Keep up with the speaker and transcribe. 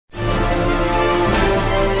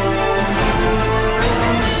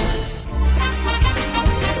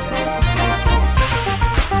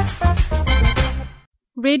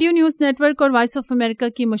Radio news network और voice of America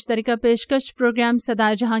की मुश्तरका पेशकश प्रोग्राम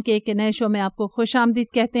सदाए जहां के एक नए शो में आपको खुश आमदीद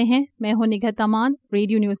कहते हैं। मैं हूं निगहत अमान।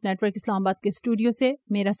 रेडियो न्यूज़ नेटवर्क इस्लामाबाद के स्टूडियो से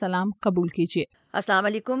मेरा सलाम कबूल कीजिए। अस्सलाम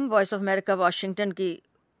वालेकुम। वॉइस ऑफ अमेरिका वाशिंगटन की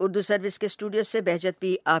उर्दू सर्विस के स्टूडियो से बहजत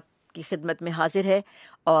भी आपकी खिदमत में हाजिर है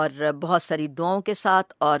और बहुत सारी दुआओं के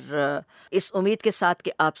साथ और इस उम्मीद के साथ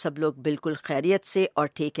कि आप सब लोग बिल्कुल खैरियत से और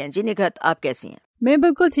ठीक हैं। जी निगहत, आप कैसी हैं? मैं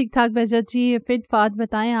बिल्कुल ठीक ठाक बहजत जी। फिट फाट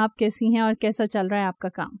बताएं, आप कैसी हैं और कैसा चल रहा है आपका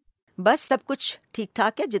काम? बस सब कुछ ठीक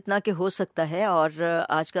ठाक है जितना कि हो सकता है। और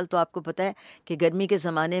आजकल तो आपको पता है कि गर्मी के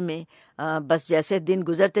ज़माने में बस जैसे दिन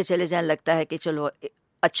गुजरते चले जाएं लगता है कि चलो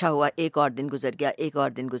अच्छा हुआ, एक और दिन गुजर गया, एक और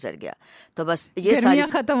दिन गुजर गया। तो बस ये गर्मियाँ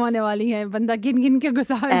खत्म होने वाली हैं, बंदा गिन गिन के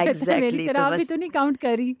गुजार लेता है। एग्जैक्टली मेरी तरह आप भी तो नहीं काउंट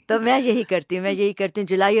करी। तो मैं यही करती हूँ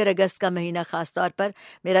जुलाई और अगस्त का महीना खास तौर पर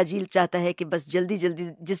मेरा जी चाहता है कि बस जल्दी जल्दी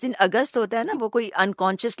जिस दिन अगस्त होता है ना, वो कोई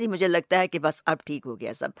अनकॉन्शियसली मुझे लगता है कि बस अब ठीक हो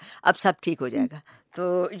गया सब, अब सब ठीक हो जाएगा। तो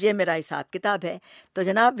ये मेरा हिसाब किताब है। तो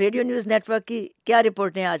जनाब, रेडियो न्यूज़ नेटवर्क की क्या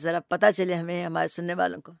रिपोर्टें आज ज़रा पता चले हमें, हमारे सुनने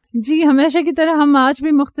वालों को। जी, हमेशा की तरह हम आज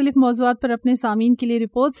भी मुख्तलिफ मौज़ूआत पर अपने सामीन के लिए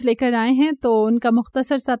रिपोर्ट्स लेकर आए हैं, तो उनका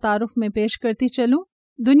मुख्तसर सा तारुफ में पेश करती चलूँ।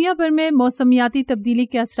 दुनिया भर में मौसमियाती तब्दीली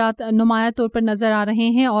के असरात नुमाया तौर पर नजर आ रहे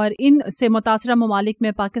हैं और इन से मुतासरा ममालिक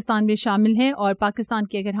में पाकिस्तान भी शामिल है। और पाकिस्तान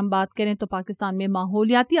की अगर हम बात करें तो पाकिस्तान में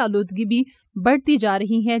माहौलियाती आलूदगी भी बढ़ती जा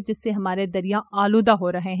रही है, जिससे हमारे दरिया आलूदा हो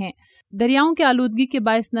रहे हैं। दरियाओं की आलूदगी के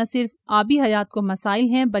बायस न सिर्फ आबी हयात को मसाइल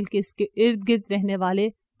हैं, बल्कि इसके इर्द गिर्द रहने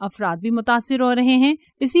वाले अफराद भी मुतासिर हो रहे हैं।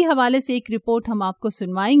 इसी हवाले से एक रिपोर्ट हम आपको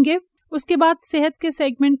सुनवाएंगे। उसके बाद सेहत के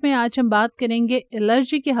सेगमेंट में आज हम बात करेंगे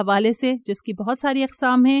एलर्जी के हवाले से, जिसकी बहुत सारी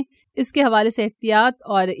अकसाम हैं। इसके हवाले से एहतियात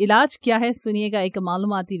और इलाज क्या है, सुनिएगा एक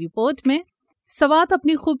मालूमाती रिपोर्ट में। सवात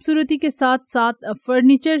अपनी खूबसूरती के साथ साथ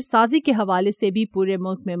फर्नीचर साजी के हवाले से भी पूरे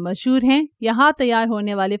मुल्क में मशहूर हैं। यहाँ तैयार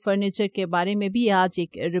होने वाले फर्नीचर के बारे में भी आज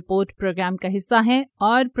एक रिपोर्ट प्रोग्राम का हिस्सा है।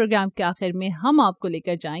 और प्रोग्राम के आखिर में हम आपको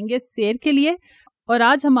लेकर जाएंगे सैर के लिए, और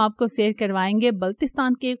आज हम आपको सैर करवाएंगे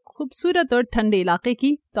बल्तिस्तान के खूबसूरत और ठंडे इलाके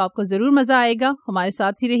की। तो आपको जरूर मजा आएगा, हमारे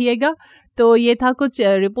साथ ही रहिएगा। तो ये था कुछ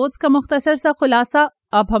रिपोर्ट्स का मुख्तसर सा खुलासा।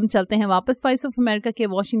 अब हम चलते हैं वापस वॉइस ऑफ अमेरिका के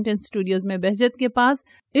वॉशिंगटन स्टूडियोज में बहजत के पास।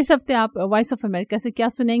 इस हफ्ते आप वॉइस ऑफ अमेरिका से क्या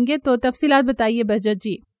सुनेंगे, तो तफसीलात बताइए बहजत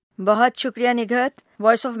जी। बहुत शुक्रिया Nighat.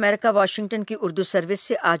 Voice of America Washington की उर्दू सर्विस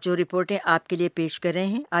से आज जो रिपोर्टें आपके लिए पेश कर रहे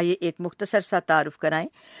हैं, आइए एक मुख्तसर सा तारुफ कराएं।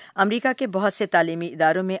 अमेरिका के बहुत से तालीमी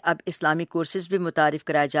इदारों में अब इस्लामी कोर्सेज भी मुतारिफ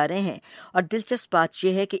कराए जा रहे हैं और दिलचस्प बात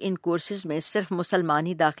यह है कि इन कोर्सेज में सिर्फ मुसलमान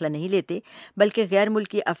ही दाखिला नहीं लेते, बल्कि गैर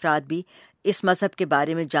मुल्की अफराद भी इस मजहब के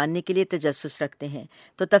बारे में जानने के लिए तजस्सुस रखते हैं।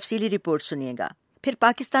 तो तफसीली रिपोर्ट सुनिएगा। फिर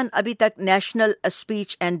पाकिस्तान अभी तक national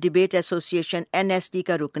speech and debate association NSD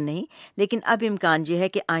का रुकन नहीं, लेकिन अब इम्कान ये है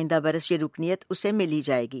कि आइंदा बरस ये रुकनियत उसे मिल ही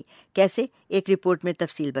जाएगी। कैसे, एक रिपोर्ट में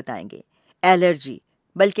तफसील बताएंगे। एलर्जी,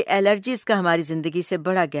 बल्कि एलर्जीज का हमारी ज़िंदगी से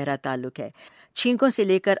बड़ा गहरा ताल्लुक है। छींकों से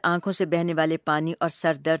लेकर आंखों से बहने वाले पानी और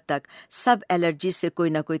सर दर्द तक सब एलर्जी से कोई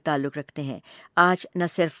ना कोई ताल्लुक रखते हैं। आज न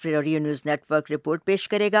सिर्फ रेडियो न्यूज़ नेटवर्क रिपोर्ट पेश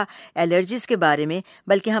करेगा एलर्जीज के बारे में,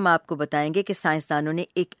 बल्कि हम आपको बताएंगे कि साइंसदानों ने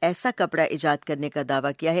एक ऐसा कपड़ा इजाद करने का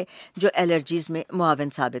दावा किया है जो एलर्जीज में मुआविन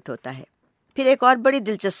साबित होता है। फिर एक और बड़ी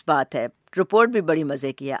दिलचस्प बात है, रिपोर्ट भी बड़ी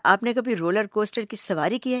मज़े की है। आपने कभी रोलर कोस्टर की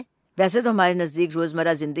सवारी की है? वैसे तो हमारे नज़दीक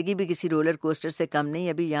रोज़मर्रा ज़िंदगी भी किसी रोलर कोस्टर से कम नहीं,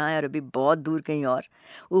 अभी यहाँ है और अभी बहुत दूर कहीं और।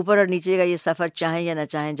 ऊपर और नीचे का ये सफ़र चाहें या न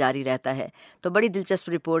चाहें जारी रहता है। तो बड़ी दिलचस्प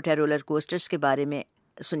रिपोर्ट है रोलर कोस्टर्स के बारे में,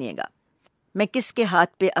 सुनिएगा। मैं किसके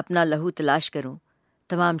हाथ पे अपना लहू तलाश करूं,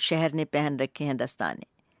 तमाम शहर ने पहन रखे हैं दस्ताने।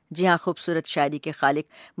 जी हाँ, खूबसूरत शायरी के खालिक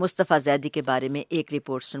मुस्तफ़ा ज़ैदी के बारे में एक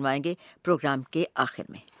रिपोर्ट सुनवाएंगे प्रोग्राम के आखिर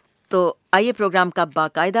में। तो आइए प्रोग्राम का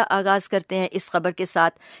बाकायदा आगाज़ करते हैं इस खबर के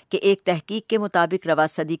साथ कि एक तहकीक के मुताबिक रवा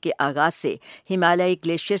सदी के आगाज़ से हिमालयी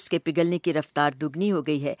ग्लेशियर्स के पिघलने की रफ्तार दुगनी हो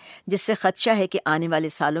गई है, जिससे खदशा है कि आने वाले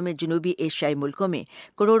सालों में जनूबी एशियाई मुल्कों में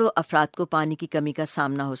करोड़ों अफराद को पानी की कमी का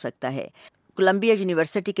सामना हो सकता है। कोलंबिया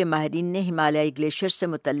यूनिवर्सिटी के माहिरीन ने हिमालयी ग्लेशियर से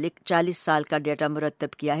मुतल्लिक 40 साल का डेटा मुरतब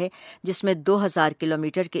किया है, जिसमें 2000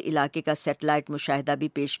 किलोमीटर के इलाके का सैटेलाइट मुशाहिदा भी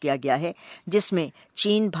पेश किया गया है, जिसमें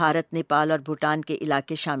चीन, भारत, नेपाल और भूटान के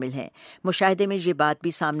इलाके शामिल हैं। मुशाहिदे में ये बात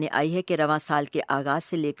भी सामने आई है कि रवां साल के आगाज़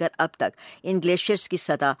से लेकर अब तक इन ग्लेशियर्स की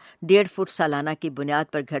सतह 1.5 फुट सालाना की बुनियाद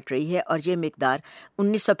पर घट रही है और ये मिकदार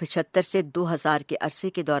 1975 से 2000 के अरसे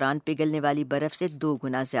के दौरान पिघलने वाली बर्फ़ से 2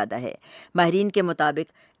 गुना ज़्यादा है। माहिरीन के मुताबिक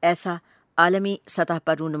ऐसा عالمی سطح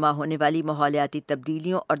پر رونما ہونے والی ماحولیاتی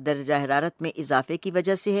تبدیلیوں اور درجہ حرارت میں اضافے کی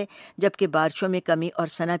وجہ سے ہے، جبکہ بارشوں میں کمی اور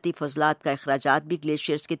صنعتی فضلات کا اخراجات بھی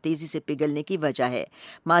گلیشیئرز کے تیزی سے پگھلنے کی وجہ ہے۔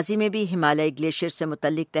 ماضی میں بھی ہمالیائی گلیشیئر سے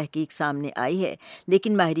متعلق تحقیق سامنے آئی ہے،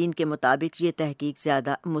 لیکن ماہرین کے مطابق یہ تحقیق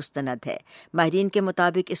زیادہ مستند ہے۔ ماہرین کے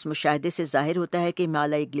مطابق اس مشاہدے سے ظاہر ہوتا ہے کہ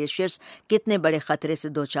ہمالیائی گلیشیئرز کتنے بڑے خطرے سے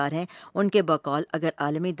دوچار ہیں۔ ان کے بقول اگر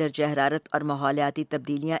عالمی درجہ حرارت اور ماحولیاتی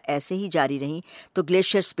تبدیلیاں ایسے ہی جاری رہیں تو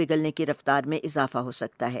گلیشیئرز پگھلنے کی رفتار میں اضافہ ہو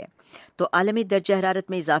سکتا ہے۔ تو عالمی درجہ حرارت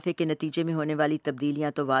میں اضافے کے نتیجے میں ہونے والی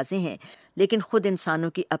تبدیلیاں تو واضح ہیں، لیکن خود انسانوں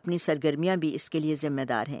کی اپنی سرگرمیاں بھی اس کے لیے ذمہ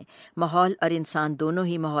دار ہیں۔ ماحول اور انسان دونوں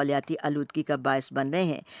ہی ماحولیاتی آلودگی کا باعث بن رہے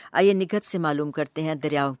ہیں۔ آئیے نگہت سے معلوم کرتے ہیں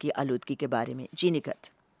دریاؤں کی آلودگی کے بارے میں۔ جی نگہت۔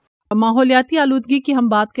 ماحولیاتی آلودگی کی ہم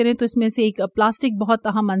بات کریں تو اس میں سے ایک پلاسٹک بہت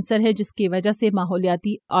اہم عنصر ہے، جس کی وجہ سے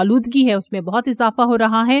ماحولیاتی آلودگی ہے اس میں بہت اضافہ ہو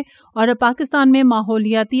رہا ہے، اور پاکستان میں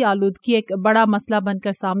ماحولیاتی آلودگی ایک بڑا مسئلہ بن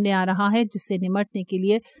کر سامنے آ رہا ہے، جس سے نمٹنے کے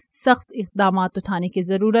لیے سخت اقدامات اٹھانے کی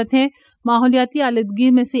ضرورت ہے۔ ماحولیاتی آلودگی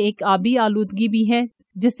میں سے ایک آبی آلودگی بھی ہے،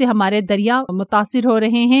 جس سے ہمارے دریا متاثر ہو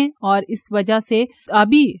رہے ہیں، اور اس وجہ سے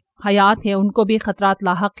آبی حیات ہیں ان کو بھی خطرات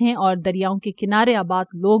لاحق ہیں، اور دریاؤں کے کنارے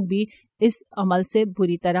آباد لوگ بھی اس عمل سے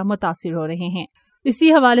بری طرح متاثر ہو رہے ہیں۔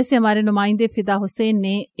 اسی حوالے سے ہمارے نمائندے فدا حسین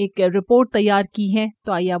نے ایک رپورٹ تیار کی ہے،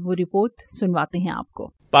 تو آئیے اب وہ رپورٹ سنواتے ہیں آپ کو۔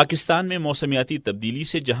 پاکستان میں موسمیاتی تبدیلی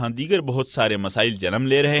سے جہاں دیگر بہت سارے مسائل جنم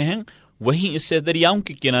لے رہے ہیں، وہیں اس سے دریاؤں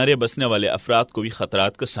کے کنارے بسنے والے افراد کو بھی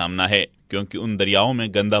خطرات کا سامنا ہے، کیونکہ ان دریاؤں میں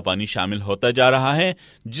گندا پانی شامل ہوتا جا رہا ہے،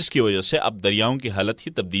 جس کی وجہ سے اب دریاؤں کی حالت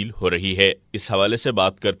ہی تبدیل ہو رہی ہے۔ اس حوالے سے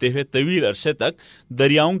بات کرتے ہوئے طویل عرصے تک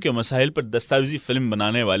دریاؤں کے مسائل پر دستاویزی فلم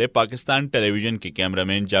بنانے والے پاکستان ٹیلی ویژن کے کیمرہ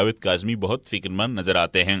مین جاوید کاظمی بہت فکر مند نظر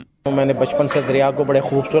آتے ہیں۔ میں نے بچپن سے دریا کو بڑے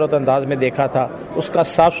خوبصورت انداز میں دیکھا تھا، اس کا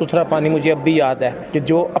صاف ستھرا پانی مجھے اب بھی یاد ہے کہ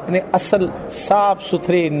جو اپنے اصل صاف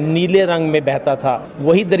ستھرے نیلے رنگ میں بہتا تھا،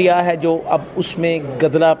 وہی دریا ہے جو اب اس میں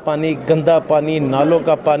گدلا پانی، گندا پانی، نالوں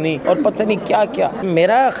کا پانی اور پتہ نہیں کیا کیا۔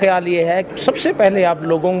 میرا خیال یہ ہے کہ سب سے پہلے آپ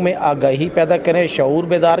لوگوں میں آگاہی پیدا کریں، شعور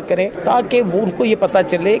بیدار کریں، تاکہ وہ ان کو یہ پتہ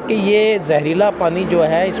چلے کہ یہ زہریلا پانی جو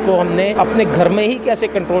ہے اس کو ہم نے اپنے گھر میں ہی کیسے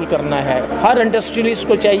کنٹرول کرنا ہے۔ ہر انڈسٹریلسٹ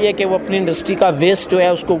کو چاہیے کہ وہ اپنی انڈسٹری کا ویسٹ جو ہے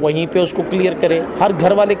اس کو وہیں پہ اس کو کلیئر کرے۔ ہر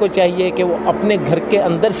گھر والے کو چاہیے کہ وہ اپنے گھر کے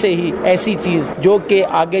اندر سے ہی ایسی چیز جو کہ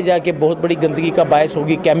آگے جا کے بہت بڑی گندگی کا باعث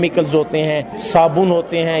ہوگی، کیمیکلز ہوتے ہیں، صابن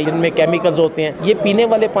ہوتے ہیں جن میں کیمیکلز ہوتے ہیں، یہ پینے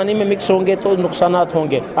والے پانی میں مکس ہوں گے تو نقصانات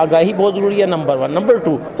ہوں گے۔ آگاہی بہت ضروری ہے، نمبر 1۔ نمبر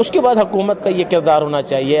 2، اس کے بعد حکومت کا یہ کردار ہونا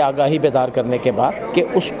چاہیے آگاہی بیدار کرنے کے بعد کہ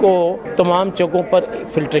اس کو تمام جگہوں پر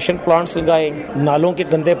فلٹریشن پلانٹس لگائیں، نالوں کے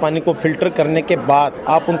گندے پانی کو فلٹر کرنے کے بعد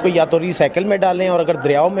آپ ان کو یا تو ری سائیکل میں ڈالیں، اور اگر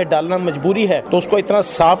دریاؤں میں ڈالنا مجبوری ہے تو اس کو اتنا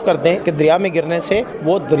صاف کر دیں کہ دریا میں گرنے سے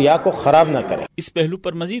وہ دریا کو خراب نہ کرے۔ اس پہلو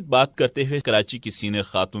پر مزید بات کرتے ہوئے کراچی کی سینئر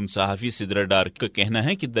خاتون صحافی سدرا ڈار کا کہنا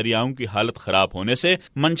ہے کہ دریاؤں کی حالت خراب ہونے سے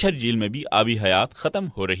منچھر جھیل میں بھی آبی حیات ختم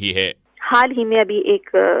ہو رہی ہے۔ حال ہی میں ابھی ایک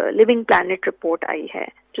لیونگ پلانٹ رپورٹ آئی ہے،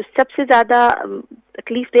 جو سب سے زیادہ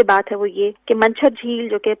تکلیف دہ بات ہے وہ یہ کہ منچھر جھیل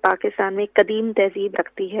جو کہ پاکستان میں قدیم تہذیب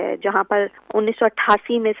رکھتی ہے، جہاں پر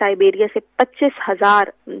 1988 میں سائبیریا سے 25,000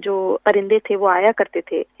 جو پرندے تھے وہ آیا کرتے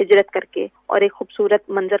تھے ہجرت کر کے، اور ایک خوبصورت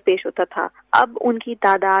منظر پیش ہوتا تھا، اب ان کی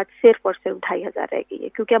تعداد صرف اور صرف 2,500 رہ گئی ہے،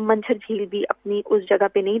 کیونکہ اب منچھر جھیل بھی اپنی اس جگہ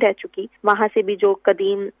پہ نہیں رہ چکی۔ وہاں سے بھی جو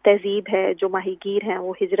قدیم تہذیب ہے، جو ماہی گیر ہیں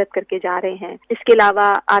وہ ہجرت کر کے جا رہے ہیں۔ اس کے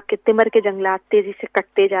علاوہ آپ کے تمر کے جنگلات تیزی سے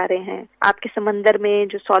کٹتے جا رہے ہیں۔ آپ کے سمندر میں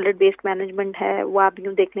جو سالڈ ویسٹ مینجمنٹ ہے وہ آپ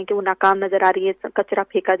یوں دیکھ لیں کہ وہ ناکام نظر آ رہی ہے، کچرا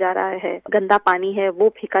پھینکا جا رہا ہے، گندا پانی ہے وہ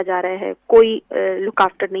پھینکا جا رہا ہے، کوئی لک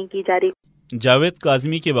آفٹر نہیں کی جا رہی۔ جاوید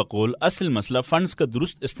کاظمی کے بقول اصل مسئلہ فنڈز کا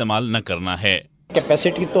درست استعمال نہ کرنا ہے۔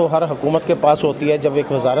 کیپیسٹی تو ہر حکومت کے پاس ہوتی ہے، جب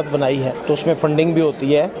ایک وزارت بنائی ہے تو اس میں فنڈنگ بھی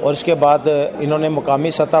ہوتی ہے، اور اس کے بعد انہوں نے مقامی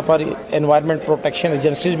سطح پر انوائرمنٹ پروٹیکشن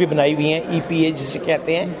ایجنسیز بھی بنائی ہوئی ہیں، EPA جسے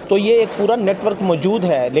کہتے ہیں، تو یہ ایک پورا نیٹ ورک موجود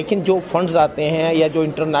ہے۔ لیکن جو فنڈز آتے ہیں یا جو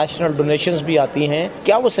انٹرنیشنل ڈونیشنز بھی آتی ہیں،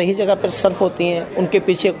 کیا وہ صحیح جگہ پر صرف ہوتی ہیں؟ ان کے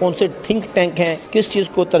پیچھے کون سے تھنک ٹینک ہیں، کس چیز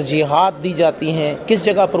کو ترجیحات دی جاتی ہیں، کس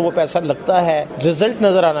جگہ پر وہ پیسہ لگتا ہے، رزلٹ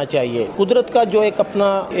نظر آنا چاہیے۔ قدرت کا جو ایک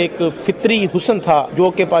اپنا ایک فطری حسن تھا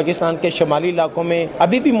جو کہ پاکستان کے شمالی علاقوں میں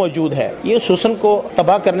ابھی بھی موجود ہے، یہ حسن کو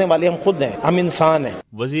تباہ کرنے والے ہم خود ہیں، ہم انسان ہیں۔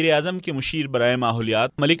 وزیر اعظم کے مشیر برائے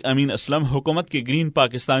ماحولیات ملک امین اسلم حکومت کے گرین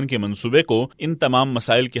پاکستان کے منصوبے کو ان تمام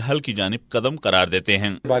مسائل کے حل کی جانب قدم قرار دیتے ہیں۔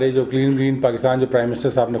 ہمارے جو گرین پاکستان جو پرائم منسٹر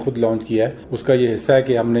صاحب نے خود لانچ کیا ہے، اس کا یہ حصہ ہے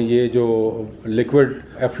کہ ہم نے یہ جو لیکوڈ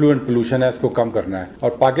ایفلوئنٹ پولوشن ہے اس کو کم کرنا ہے،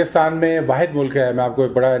 اور پاکستان میں واحد ملک ہے، میں آپ کو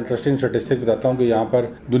ایک بڑا انٹرسٹنگ اسٹیٹسٹک بتاتا ہوں کہ یہاں پر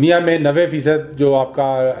دنیا میں 90% جو آپ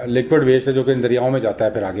کا لیکوڈ ویسٹ ہے جو کہ ان دریاؤں میں جاتا ہے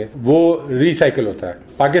پھر آگے وہ ریسائیکل ہوتا ہے۔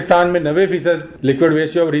 پاکستان میں 90% لیکوڈ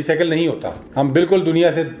ویسٹ جو ریسائیکل نہیں ہوتا۔ ہم بالکل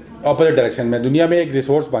دنیا سے اپوزٹ ڈائریکشن میں. دنیا میں ایک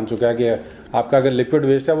ریسورس بن چکا ہے کہ آپ کا اگر لکوڈ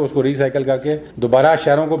ویسٹ ہے وہ اس کو ریسائیکل کر کے دوبارہ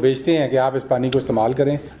شہروں کو بیچتے ہیں کہ آپ اس پانی کو استعمال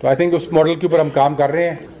کریں. تو آئی تھنک اس ماڈل کے اوپر ہم کام کر رہے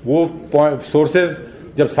ہیں. وہ سورسز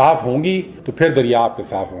جب صاف ہوں گی تو پھر دریا آپ کے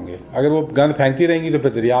صاف ہوں گے. اگر وہ گند پھینکتی رہیں گی تو پھر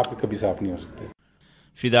دریا آپ کے کبھی صاف نہیں ہو سکتے.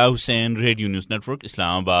 فدا حسین، ریڈیو نیوز نیٹ ورک،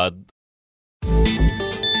 اسلام آباد.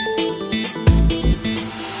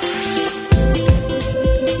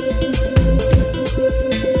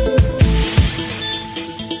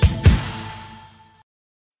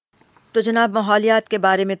 تو جناب، ماحولیات کے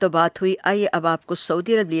بارے میں تو بات ہوئی. آئیے اب آپ کو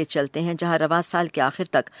سعودی عرب لیے چلتے ہیں، جہاں رواں سال کے آخر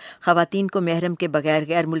تک خواتین کو محرم کے بغیر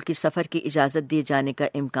غیر ملکی سفر کی اجازت دیے جانے کا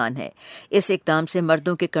امکان ہے. اس اقدام سے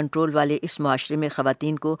مردوں کے کنٹرول والے اس معاشرے میں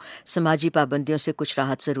خواتین کو سماجی پابندیوں سے کچھ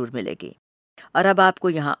راحت ضرور ملے گی. اور اب آپ کو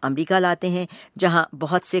یہاں امریکہ لاتے ہیں، جہاں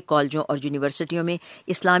بہت سے کالجوں اور یونیورسٹیوں میں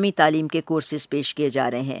اسلامی تعلیم کے کورسز پیش کیے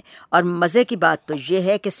جا رہے ہیں. اور مزے کی بات تو یہ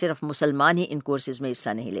ہے کہ صرف مسلمان ہی ان کورسز میں حصہ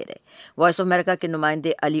نہیں لے رہے. وائس آف امریکہ کے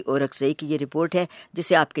نمائندے علی اورکزئی کی یہ رپورٹ ہے،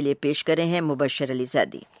 جسے آپ کے لیے پیش کر رہے ہیں مبشر Ali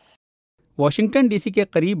Zaidi. Washington D C کے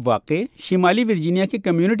قریب واقع شمالی ورجینیا کے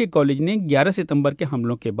کمیونٹی کالج نے 11 ستمبر کے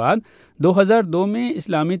حملوں کے بعد 2002 میں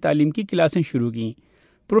اسلامی تعلیم کی کلاسیں شروع کیں.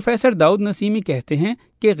 پروفیسر داؤد نسیمی کہتے ہیں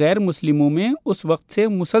کہ غیر مسلموں میں اس وقت سے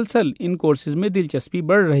مسلسل ان کورسز میں دلچسپی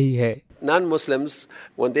بڑھ رہی ہے.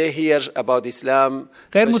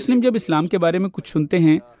 غیر مسلم جب اسلام کے بارے میں کچھ سنتے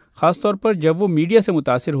ہیں، خاص طور پر جب وہ میڈیا سے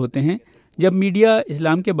متاثر ہوتے ہیں، جب میڈیا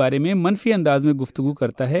اسلام کے بارے میں منفی انداز میں گفتگو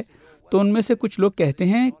کرتا ہے، تو ان میں سے کچھ لوگ کہتے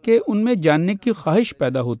ہیں کہ ان میں جاننے کی خواہش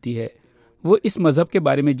پیدا ہوتی ہے. وہ اس مذہب کے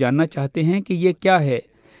بارے میں جاننا چاہتے ہیں کہ یہ کیا ہے،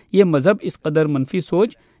 یہ مذہب اس قدر منفی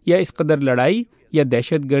سوچ یا اس قدر لڑائی یا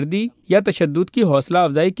دہشت گردی یا تشدد کی حوصلہ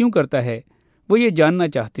افزائی کیوں کرتا ہے. وہ یہ جاننا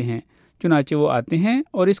چاہتے ہیں، چنانچہ وہ آتے ہیں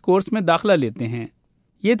اور اس کورس میں داخلہ لیتے ہیں.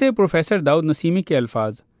 یہ تھے پروفیسر داؤد نسیمی کے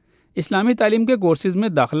الفاظ. اسلامی تعلیم کے کورسز میں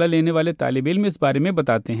داخلہ لینے والے طالب علم اس بارے میں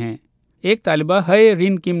بتاتے ہیں. ایک طالبہ ہے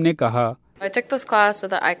رین کم نے کہا،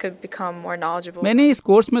 میں نے اس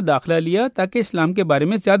کورس میں داخلہ لیا تاکہ اسلام کے بارے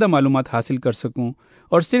میں زیادہ معلومات حاصل کر سکوں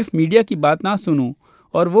اور صرف میڈیا کی بات نہ سنوں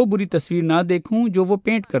اور وہ بری تصویر نہ دیکھوں جو وہ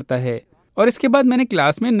پینٹ کرتا ہے. اور اس کے بعد میں نے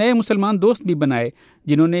کلاس میں نئے مسلمان دوست بھی بنائے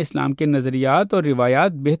جنہوں نے اسلام کے نظریات اور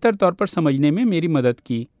روایات بہتر طور پر سمجھنے میں میری مدد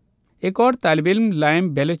کی. ایک اور طالب علم لائم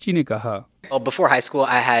بیلوچی نے کہا،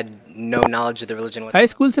 ہائی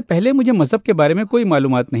اسکول سے پہلے مجھے مذہب کے بارے میں کوئی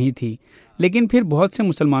معلومات نہیں تھی، لیکن پھر بہت سے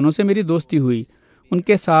مسلمانوں سے میری دوستی ہوئی، ان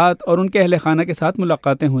کے ساتھ اور ان کے اہل خانہ کے ساتھ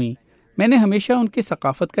ملاقاتیں ہوئیں. میں نے ہمیشہ ان کی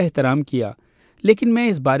ثقافت کا احترام کیا، لیکن میں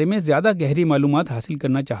اس بارے میں زیادہ گہری معلومات حاصل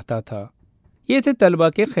کرنا چاہتا تھا. یہ تھے طلبہ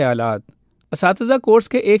کے خیالات. اساتذہ کورس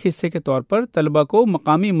کے ایک حصے کے طور پر طلبہ کو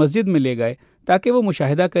مقامی مسجد میں لے گئے تاکہ وہ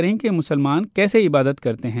مشاہدہ کریں کہ مسلمان کیسے عبادت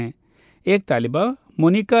کرتے ہیں. ایک طالبہ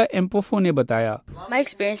مونیکا ایمپوفو نے بتایا،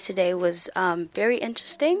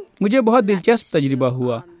 مجھے بہت دلچسپ تجربہ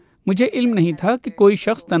ہوا. مجھے علم نہیں تھا کہ کوئی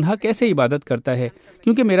شخص تنہا کیسے عبادت کرتا ہے،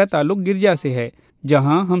 کیونکہ میرا تعلق گرجا سے ہے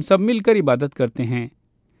جہاں ہم سب مل کر عبادت کرتے ہیں.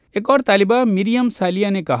 ایک اور طالبہ مریم سالیہ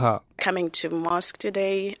نے کہا،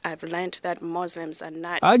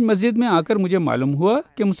 آج مسجد میں آ کر مجھے معلوم ہوا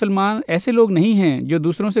کہ مسلمان ایسے لوگ نہیں ہیں جو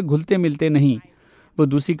دوسروں سے گھلتے ملتے نہیں، وہ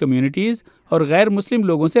دوسری کمیونٹیز اور غیر مسلم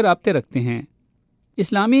لوگوں سے رابطے رکھتے ہیں.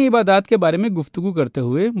 اسلامی عبادات کے بارے میں گفتگو کرتے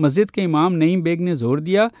ہوئے مسجد کے امام نعیم بیگ نے زور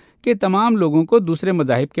دیا کہ تمام لوگوں کو دوسرے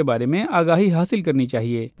مذاہب کے بارے میں آگاہی حاصل کرنی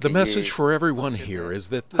چاہیے.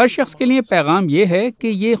 ہر شخص کے لیے پیغام یہ ہے کہ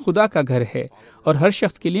یہ خدا کا گھر ہے اور ہر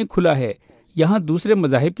شخص کے لیے کھلا ہے. یہاں دوسرے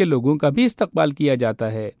مذاہب کے لوگوں کا بھی استقبال کیا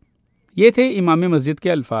جاتا ہے. یہ تھے امام مسجد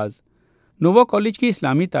کے الفاظ. نووا کالج کی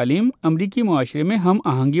اسلامی تعلیم امریکی معاشرے میں ہم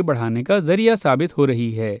آہنگی بڑھانے کا ذریعہ ثابت ہو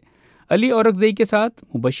رہی ہے. علی اورکزئی کے ساتھ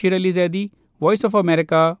Mubashir Ali Zaidi, voice of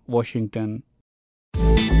America, Washington.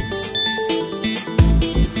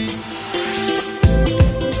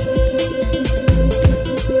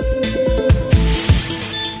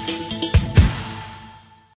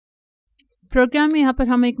 Programme میں یہاں پر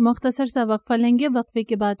ہم ایک مختصر سا وقفہ لیں گے. وقفے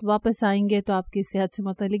کے بعد واپس آئیں گے تو آپ کی صحت سے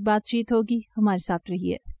متعلق بات چیت ہوگی. ہمارے ساتھ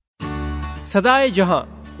رہیے. صدائے جہاں،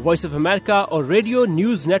 وائس آف امریکہ اور ریڈیو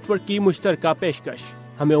نیوز نیٹ ورک کی مشترکہ پیشکش.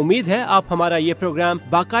 ہمیں امید ہے آپ ہمارا یہ پروگرام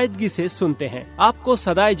باقاعدگی سے سنتے ہیں. آپ کو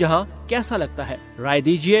صدائے جہاں کیسا لگتا ہے؟ رائے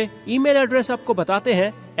دیجیے. ای میل ایڈریس آپ کو بتاتے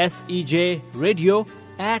ہیں،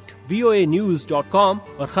 sejradio@voanews.com،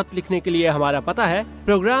 اور خط لکھنے کے لیے ہمارا پتہ ہے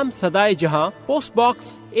پروگرام صدائے جہاں، پوسٹ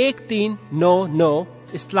باکس 1399،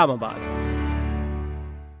 اسلام آباد.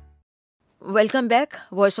 Welcome back.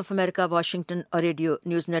 Voice of America Washington اور ریڈیو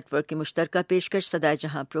نیوز نیٹ ورک کی مشترکہ پیشکش صدائے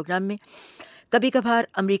جہاں پروگرام میں کبھی کبھار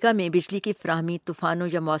امریکہ میں بجلی کی فراہمی طوفانوں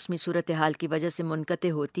یا موسمی صورتحال کی وجہ سے منقطع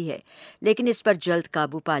ہوتی ہے، لیکن اس پر جلد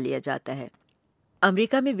قابو پا لیا جاتا ہے.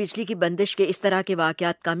 امریکہ میں بجلی کی بندش کے اس طرح کے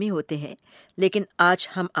واقعات کم ہی ہوتے ہیں، لیکن آج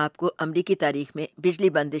ہم آپ کو امریکی تاریخ میں بجلی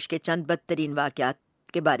بندش کے چند بدترین واقعات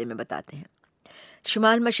کے بارے میں بتاتے ہیں۔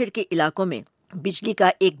 شمال مشرقی علاقوں میں بجلی کا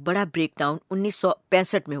ایک بڑا بریک ڈاؤن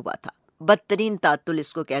 1965 میں ہوا تھا۔ بدترین تعطل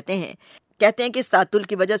اس کو کہتے ہیں کہ اس تعطل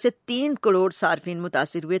کی وجہ سے 3 کروڑ صارفین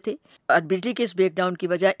متاثر ہوئے تھے اور بجلی کے اس بریک ڈاؤن کی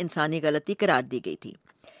وجہ انسانی غلطی قرار دی گئی تھی۔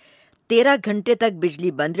 13 گھنٹے تک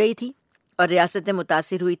بجلی بند رہی تھی اور ریاستیں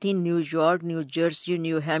متاثر ہوئی تھیں: new York, new Jersey,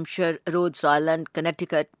 new Hampshire, road island,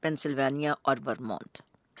 Connecticut, پینسلوانیا اور ورمونٹ۔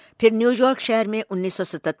 پھر نیو یارک شہر میں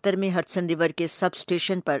 1977 میں ہڈسن ریور کے سب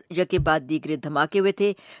اسٹیشن پر یکے بعد دیگرے دھماکے ہوئے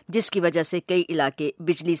تھے، جس کی وجہ سے کئی علاقے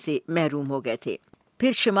بجلی سے محروم ہو گئے تھے۔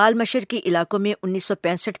 پھر شمال مشرقی علاقوں میں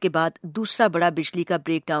 1965 کے بعد دوسرا بڑا بجلی کا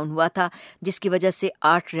بریک ڈاؤن ہوا تھا، جس کی وجہ سے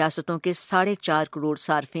 8 ریاستوں کے 4.5 کروڑ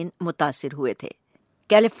صارفین متاثر ہوئے تھے۔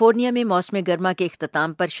 کیلیفورنیا میں موسم گرما کے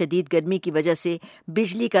اختتام پر شدید گرمی کی وجہ سے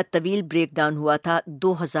بجلی کا طویل بریک ڈاؤن ہوا تھا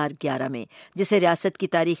 2011 میں، جسے ریاست کی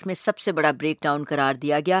تاریخ میں سب سے بڑا بریک ڈاؤن قرار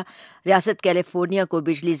دیا گیا۔ ریاست کیلیفورنیا کو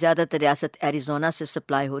بجلی زیادہ تر ریاست ایریزونا سے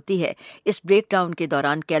سپلائی ہوتی ہے۔ اس بریک ڈاؤن کے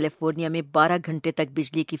دوران کیلیفورنیا میں 12 گھنٹے تک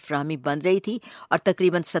بجلی کی فراہمی بند رہی تھی اور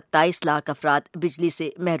تقریباً 27 لاکھ افراد بجلی سے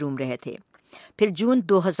محروم رہے تھے۔ پھر جون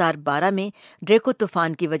 2012 میں ڈریکو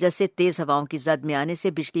طوفان کی وجہ سے تیز ہواؤں کی زد میں آنے سے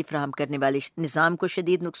بجلی فراہم کرنے والے نظام کو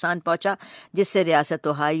شدید نقصان پہنچا، جس سے ریاست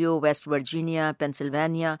اوہایو، ویسٹ ورجینیا،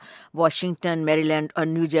 پینسلوانیا، واشنگٹن، میری لینڈ اور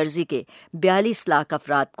نیو جرسی کے 42 لاکھ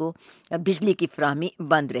افراد کو بجلی کی فراہمی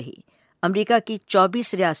بند رہی۔ امریکہ کی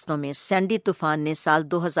 24 ریاستوں میں سینڈی طوفان نے سال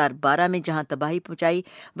 2012 میں جہاں تباہی پہنچائی،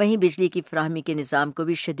 وہیں بجلی کی فراہمی کے نظام کو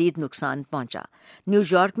بھی شدید نقصان پہنچا۔ نیو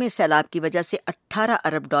یارک میں سیلاب کی وجہ سے $18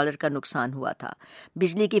 ارب کا نقصان ہوا تھا۔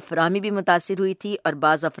 بجلی کی فراہمی بھی متاثر ہوئی تھی اور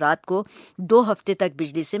بعض افراد کو 2 ہفتے تک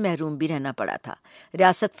بجلی سے محروم بھی رہنا پڑا تھا۔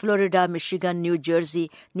 ریاست Florida, Michigan, new Jersey,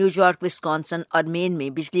 new York, Wisconsin اور مین میں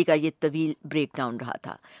بجلی کا یہ طویل بریک ڈاؤن رہا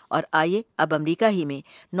تھا۔ اور آئیے اب امریکہ ہی میں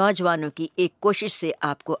نوجوانوں کی ایک کوشش سے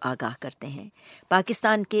آپ کو آگاہ کرتے ہیں۔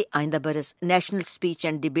 پاکستان کے آئندہ برس نیشنل اسپیچ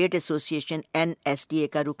اینڈ ڈبیٹ ایسوسی ایشن NSDA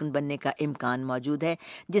کا رکن بننے کا امکان موجود ہے،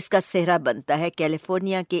 جس کا سہرا بنتا ہے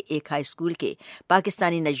کیلیفورنیا کے ایک ہائی اسکول کے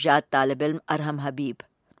پاکستانی نژاد طالب علم ارحم حبیب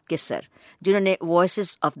کے سر، جنہوں نے وائسز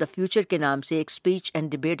آف دا فیوچر کے نام سے ایک اسپیچ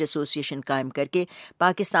اینڈ ڈبیٹ ایسوسی ایشن قائم کر کے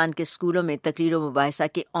پاکستان کے اسکولوں میں تقریر و مباحثہ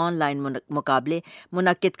کے آن لائن مقابلے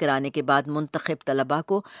منعقد کرانے کے بعد منتخب طلباء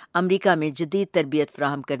کو امریکہ میں جدید تربیت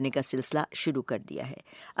فراہم کرنے کا سلسلہ شروع کر دیا ہے۔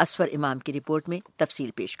 اسفر امام کی رپورٹ میں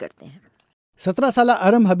تفصیل پیش کرتے ہیں۔ 17 سالہ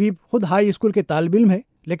ارحم حبیب خود ہائی اسکول کے طالب علم ہیں،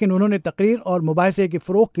 لیکن انہوں نے تقریر اور مباحثے کے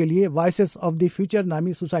فروغ کے لیے وائسز آف دی فیوچر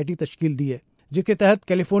نامی سوسائٹی تشکیل دی ہے، جس کے تحت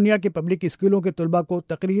کیلیفورنیا کے پبلک اسکولوں کے طلباء کو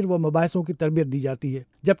تقریر و مباحثوں کی تربیت دی جاتی ہے،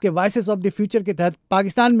 جبکہ وائسز آف دی فیوچر کے تحت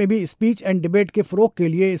پاکستان میں بھی اسپیچ اینڈ ڈبیٹ کے فروغ کے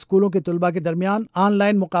لیے اسکولوں کے طلباء کے درمیان آن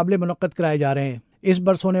لائن مقابلے منعقد کرائے جا رہے ہیں۔ اس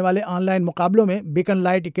برس ہونے والے آن لائن مقابلوں میں بیکن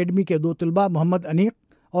لائٹ اکیڈمی کے 2 طلباء محمد انیق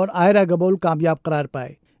اور آئرہ گبول کامیاب قرار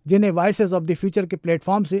پائے، جنہیں وائسز آف دی فیوچر کے پلیٹ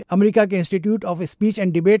فارم سے امریکہ کے institute of speech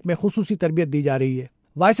and debate میں خصوصی تربیت دی جا رہی ہے۔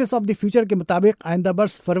 وائسز آف دی فیوچر کے مطابق آئندہ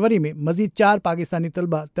برس فروری میں مزید 4 پاکستانی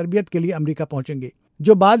طلباء تربیت کے لیے امریکہ پہنچیں گے،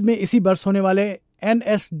 جو بعد میں اسی برس ہونے والے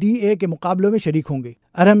NSDA کے مقابلوں میں شریک ہوں گے۔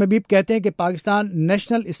 ارحم حبیب کہتے ہیں کہ Pakistan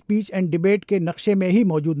national speech and debate کے نقشے میں ہی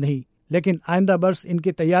موجود نہیں، لیکن آئندہ برس ان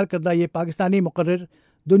کے تیار کردہ یہ پاکستانی مقرر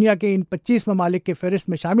دنیا کے ان 25 ممالک کے فہرست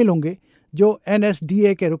میں شامل ہوں گے جو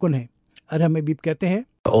NSDA کے رکن ہیں۔ ارحم حبیب کہتے ہیں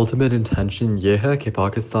الٹیمیٹ انٹینشن یہ ہے کہ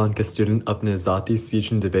پاکستان کے اسٹوڈنٹ اپنے ذاتی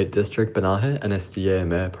اسپیچ اینڈ ڈبیٹ ڈسٹرکٹ بنا ہے NSDA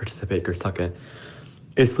میں پارٹیسپیٹ کر سکیں۔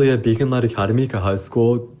 اس لیے بیکن لائٹ اکیڈمی کا ہائی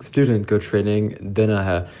اسکول اسٹوڈنٹ کو ٹریننگ دینا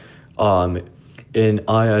ہے ان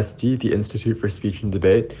ISD the institute for speech and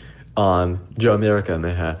debate جو امریکہ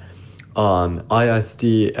میں ہے۔ ISD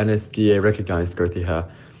NSDA ریکگنائز کرتی ہے۔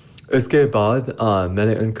 اس کے بعد میں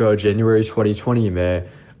نے ان کو جنوری 2020 میں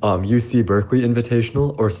UC برکلی انویٹیشنل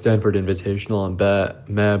اور اسٹینفورڈ انویٹیشنل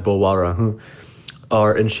میں بلوا رہا ہوں،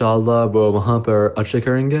 اور انشاءاللہ وہ وہاں پر اچھے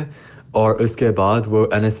کریں گے اور اس کے بعد وہ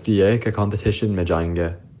NSDA کے کمپٹیشن میں جائیں گے۔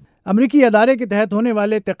 امریکی ادارے کے تحت ہونے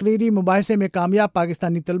والے تقریری مباحثے میں کامیاب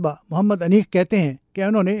پاکستانی طلبہ محمد انیق کہتے ہیں کہ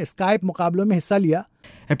انہوں نے اسکائپ مقابلوں میں حصہ لیا۔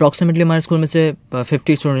 اپروکسیمیٹلی ہمارے اسکول میں سے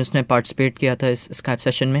 50 اسٹوڈنٹس نے پارٹیسپیٹ کیا تھا اس اسکائپ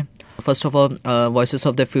سیشن میں۔ First of all voices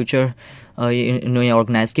of the future انہوں نے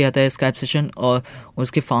آرگنائز کیا تھا اسکائپ سیشن، اور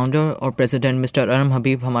اس کے فاؤنڈر اور پریزیڈنٹ مسٹر ارحم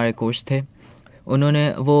حبیب ہمارے کوچ تھے۔ انہوں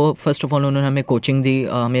نے فرسٹ آف آل انہوں نے ہمیں کوچنگ دی،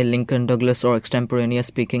 ہمیں لنکن ڈگلس اور ایکسٹیمپورینیس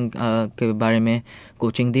اسپیکنگ کے بارے میں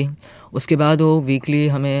کوچنگ دی۔ اس کے بعد وہ ویکلی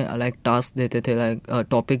ہمیں ٹاسک دیتے تھے،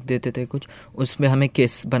 ٹاپک دیتے تھے کچھ، اس میں ہمیں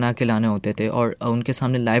کیس بنا کے لانے ہوتے تھے اور ان کے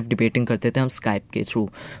سامنے لائیو ڈبیٹنگ کرتے تھے ہم اسکائپ کے تھرو۔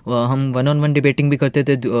 ہم 1-on-1 ڈبیٹنگ بھی کرتے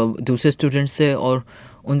تھے دوسرے اسٹوڈنٹس سے، اور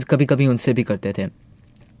کبھی کبھی ان سے بھی کرتے تھے۔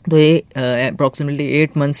 تو یہ اپروکسیمیٹلی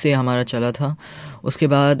 8 months سے ہمارا چلا تھا. اس کے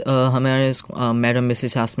بعد ہمارے madam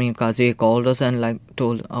Mrs Yasmin Qazi called us and like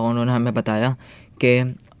told, انہوں نے ہمیں بتایا کہ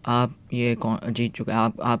آپ یہ جیت چکے،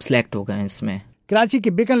 آپ سلیکٹ ہو گئے ہیں اس میں. کراچی کی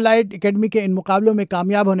بیکن لائٹ اکیڈمی کے ان مقابلوں میں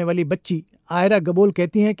کامیاب ہونے والی بچی عائرہ گبول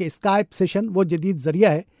کہتی ہیں کہ اسکائپ سیشن وہ جدید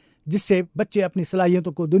ذریعہ ہے جس سے بچے اپنی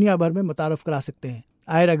صلاحیتوں کو دنیا بھر میں متعارف کرا سکتے ہیں.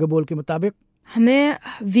 عائرہ گبول کے مطابق ہمیں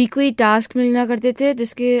ویکلی ٹاسک ملنا کرتے تھے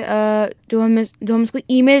جس کے جو ہم اس کو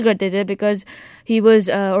ای میل کرتے تھے because he was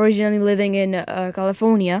originally living in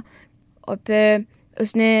California. اور پھر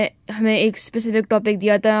اس نے ہمیں ایک اسپیسیفک ٹاپک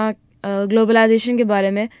دیا تھا گلوبلائزیشن کے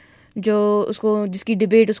بارے میں، جو جس کی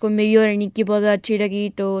ڈبیٹ اس کو میری اور انیک کی بہت زیادہ اچھی لگی.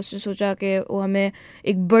 تو اس نے سوچا کہ وہ ہمیں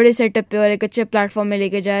ایک بڑے سیٹ اپ پہ اور ایک اچھے پلیٹ فارم میں لے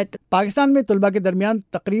کے جائے. پاکستان میں طلباء کے درمیان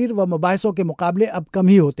تقریر و مباحثوں کے مقابلے اب کم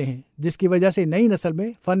ہی ہوتے ہیں، جس کی وجہ سے نئی نسل میں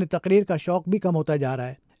فن تقریر کا شوق بھی کم ہوتا جا رہا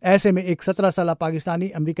ہے. ایسے میں ایک 17 سالہ پاکستانی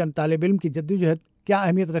امریکن طالب علم کی جدوجہد کیا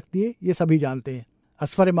اہمیت رکھتی ہے، یہ سبھی جانتے ہیں.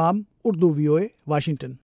 اصفر امام، اردو VOA،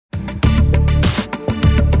 واشنگٹن.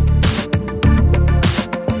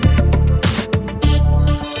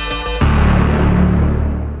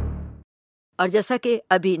 اور جیسا کہ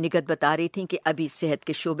ابھی نگت بتا رہی تھیں کہ ابھی صحت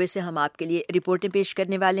کے شعبے سے ہم آپ کے لیے رپورٹیں پیش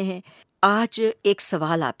کرنے والے ہیں. آج ایک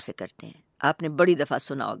سوال آپ سے کرتے ہیں. آپ نے بڑی دفعہ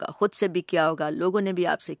سنا ہوگا، خود سے بھی کیا ہوگا، لوگوں نے بھی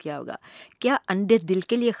آپ سے کیا ہوگا، کیا انڈے دل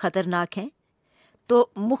کے لیے خطرناک ہیں؟ تو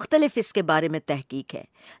مختلف اس کے بارے میں تحقیق ہے.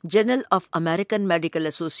 جرنل آف امریکن میڈیکل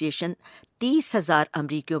ایسوسی ایشن 30,000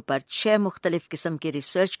 امریکیوں پر 6 مختلف قسم کے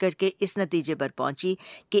ریسرچ کر کے اس نتیجے پر پہنچی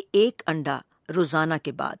کہ ایک انڈا روزانہ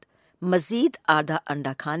کے بعد مزید آدھا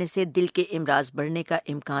انڈا کھانے سے دل کے امراض بڑھنے کا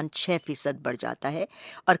امکان 6% بڑھ جاتا ہے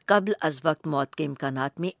اور قبل از وقت موت کے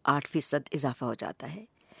امکانات میں 8% اضافہ ہو جاتا ہے.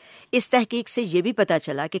 اس تحقیق سے یہ بھی پتہ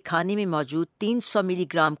چلا کہ کھانے میں موجود 300 ملی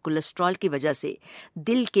گرام کولیسٹرول کی وجہ سے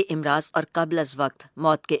دل کے امراض اور قبل از وقت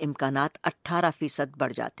موت کے امکانات 18%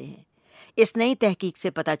 بڑھ جاتے ہیں. اس نئی تحقیق سے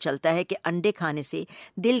پتہ چلتا ہے کہ انڈے کھانے سے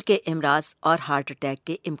دل کے امراض اور ہارٹ اٹیک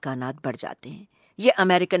کے امکانات بڑھ جاتے ہیں. یہ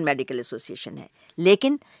امریکن میڈیکل ایسوسی ایشن ہے.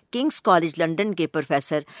 لیکن کنگز کالج لنڈن کے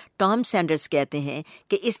پروفیسر ٹام سینڈرز کہتے ہیں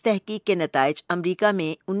کہ اس تحقیق کے نتائج امریکہ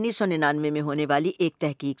میں 1999 میں ہونے والی ایک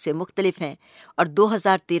تحقیق سے مختلف ہیں اور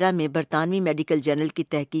 2013 میں برطانوی میڈیکل جرنل کی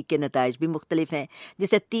تحقیق کے نتائج بھی مختلف ہیں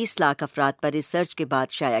جسے 30 لاکھ افراد پر ریسرچ کے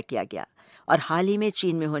بعد شائع کیا گیا. اور حال ہی میں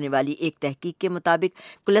چین میں ہونے والی ایک تحقیق کے مطابق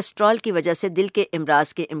کولیسٹرول کی وجہ سے دل کے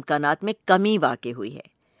امراض کے امکانات میں کمی واقع ہوئی ہے.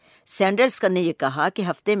 سینڈرز نے یہ کہا کہ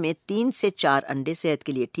ہفتے میں 3 سے 4 انڈے صحت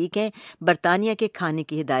کے لیے ٹھیک ہیں. برطانیہ کے کھانے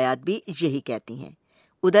کی ہدایات بھی یہی کہتی ہیں.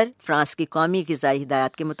 ادھر فرانس کی قومی غذائی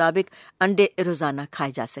ہدایات کے مطابق انڈے روزانہ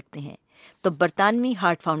کھائے جا سکتے ہیں. تو برطانوی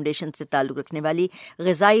ہارٹ فاؤنڈیشن سے تعلق رکھنے والی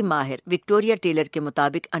غذائی ماہر وکٹوریا ٹیلر کے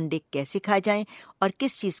مطابق انڈے کیسے کھائے جائیں اور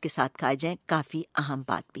کس چیز کے ساتھ کھائے جائیں کافی اہم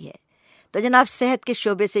بات بھی ہے. تو جناب، صحت کے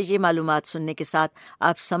شعبے سے یہ معلومات سننے کے ساتھ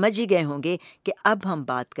آپ سمجھ ہی گئے ہوں گے کہ اب ہم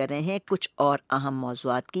بات کر رہے ہیں کچھ اور اہم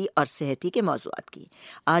موضوعات کی اور صحت ہی کے موضوعات کی.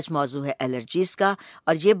 آج موضوع ہے الرجیز کا،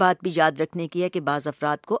 اور یہ بات بھی یاد رکھنے کی ہے کہ بعض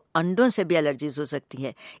افراد کو انڈوں سے بھی الرجیز ہو سکتی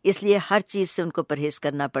ہے، اس لیے ہر چیز سے ان کو پرہیز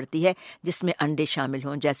کرنا پڑتی ہے جس میں انڈے شامل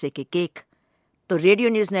ہوں، جیسے کہ کیک. تو ریڈیو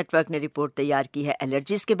نیوز نیٹ ورک نے رپورٹ تیار کی ہے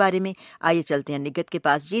الرجیز کے بارے میں. آئیے چلتے ہیں نگت کے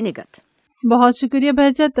پاس. جی نگت. بہت شکریہ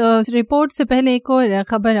بہجت. رپورٹ سے پہلے ایک اور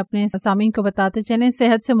خبر اپنے سامعین کو بتاتے چلیں.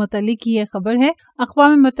 صحت سے متعلق یہ خبر ہے.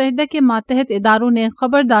 اقوام متحدہ کے ماتحت اداروں نے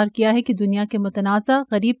خبردار کیا ہے کہ دنیا کے متنازع،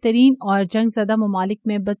 غریب ترین اور جنگ زدہ ممالک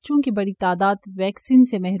میں بچوں کی بڑی تعداد ویکسین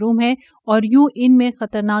سے محروم ہے اور یوں ان میں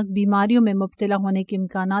خطرناک بیماریوں میں مبتلا ہونے کے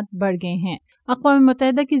امکانات بڑھ گئے ہیں. اقوام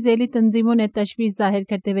متحدہ کی ذیلی تنظیموں نے تشویش ظاہر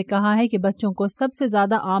کرتے ہوئے کہا ہے کہ بچوں کو سب سے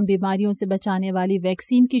زیادہ عام بیماریوں سے بچانے والی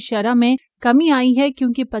ویکسین کی شرح میں کمی آئی ہے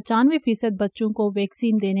کیونکہ 95% بچوں کو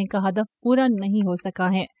ویکسین دینے کا ہدف پورا نہیں ہو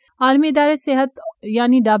سکا ہے. عالمی ادارہ صحت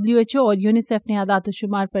یعنی WHO اور یونیسیف نے اعداد و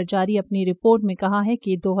شمار پر جاری اپنی رپورٹ میں کہا ہے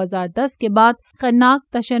کہ 2010 کے بعد خطرناک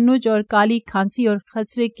تشنج اور کالی کھانسی اور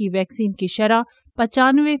خسرے کی ویکسین کی شرح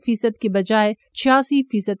 95% کی بجائے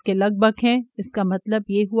 86% کے لگ بھگ ہے. اس کا مطلب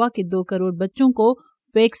یہ ہوا کہ 2 کروڑ بچوں کو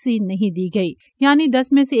ویکسین نہیں دی گئی، یعنی 10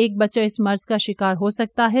 میں سے ایک بچہ اس مرض کا شکار ہو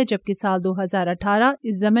سکتا ہے، جبکہ سال 2018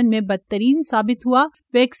 اس ضمن میں بدترین ثابت ہوا.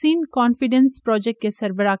 ویکسین کانفیڈنس پروجیکٹ کے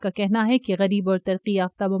سربراہ کا کہنا ہے کہ غریب اور ترقی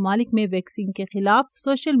یافتہ ممالک میں ویکسین کے خلاف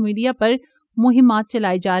سوشل میڈیا پر مہمات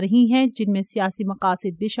چلائی جا رہی ہیں جن میں سیاسی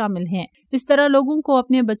مقاصد بھی شامل ہیں. اس طرح لوگوں کو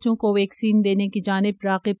اپنے بچوں کو ویکسین دینے کی جانب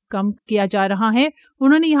راغب کم کیا جا رہا ہے.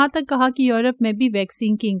 उन्होंने यहाँ तक कहा कि यूरोप में भी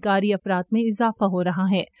वैक्सीन की इंकारी अफराद में इजाफा हो रहा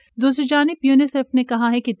है। दूसरी जानिब यूनिसेफ ने कहा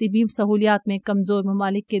है कि तिब्बी सहूलियात में कमजोर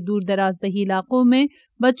ममालिक के दूर दराज दही इलाकों में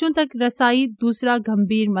बच्चों तक रसाई दूसरा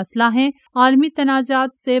गंभीर मसला है। आलमी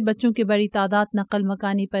तनाज़ात से बच्चों की बड़ी तादाद नकल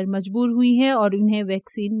मकानी पर मजबूर हुई है और उन्हें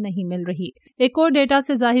वैक्सीन नहीं मिल रही। एक और डेटा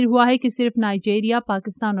से जाहिर हुआ है कि सिर्फ नाइजीरिया,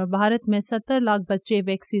 पाकिस्तान और भारत में 70 लाख बच्चे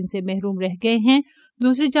वैक्सीन से महरूम रह गए हैं।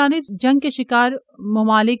 दूसरी जानिब जंग के शिकार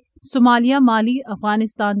ममालिक सोमालिया, माली,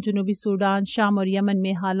 अफगानिस्तान, जनूबी सूडान, शाम और यमन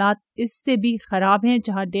में हालात इससे भी खराब हैं,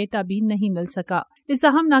 जहां डेटा भी नहीं मिल सका। इस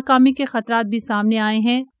अहम नाकामी के खतरात भी सामने आए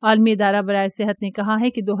हैं। आलमी इदारा बराए सेहत ने कहा है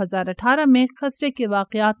कि 2018 में खसरे के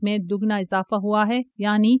वाकयात में दुगना इजाफा हुआ है,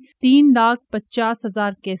 यानी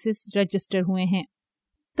 3,50,000 केसेस रजिस्टर हुए हैं।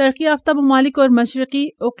 तरक्की याफ्ता ममालिक और मशरकी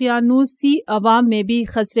ओकियानूसी अवाम में भी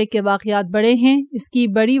खसरे के वाकयात बढ़े हैं। इसकी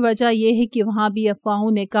बड़ी वजह यह है कि वहाँ भी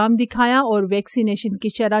अफवाहों ने काम दिखाया और वैक्सीनेशन की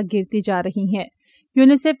शरह गिरती जा रही है।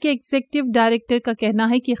 यूनिसेफ के एग्जीक्यूटिव डायरेक्टर का कहना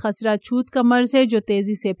है कि खसरा छूत का मर्ज है जो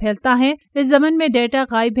तेजी से फैलता है। इस ज़मन में डेटा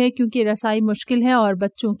गायब है क्योंकि रसाई मुश्किल है और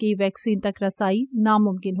बच्चों की वैक्सीन तक रसाई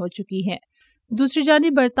नामुमकिन हो चुकी है। दूसरी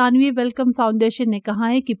जानिब बरतानवी वेलकम फाउंडेशन ने कहा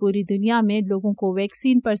है कि पूरी दुनिया में लोगों को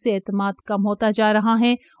वैक्सीन पर से एतमाद कम होता जा रहा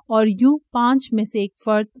है और यूं 5 में से 1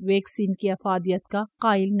 फर्द वैक्सीन की अफादियत का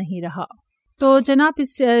कायल नहीं रहा। तो जनाब,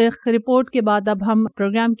 इस रिपोर्ट के बाद अब हम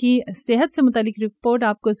प्रोग्राम की सेहत से मुतालिक रिपोर्ट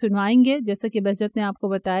आपको सुनवाएंगे। जैसा कि बजट ने आपको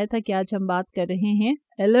बताया था कि आज हम बात कर रहे हैं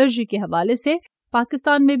एलर्जी के हवाले से।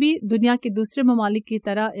 पाकिस्तान में भी दुनिया के दूसरे ममालिक की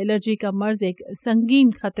तरह एलर्जी का मर्ज एक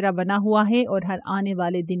संगीन खतरा बना हुआ है और हर आने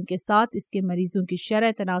वाले दिन के साथ इसके मरीजों की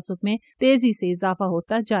शरह तनासुब में तेजी से इजाफा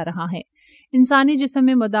होता जा रहा है। इंसानी जिस्म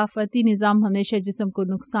में मुदाफ़ती निज़ाम हमेशा जिस्म को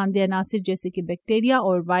नुकसानदेह अनासिर जैसे कि बैक्टीरिया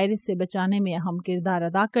और वायरस से बचाने में अहम किरदार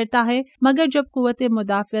अदा करता है, मगर जब कुव्वत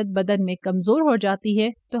मुदाफ़त बदन में कमजोर हो जाती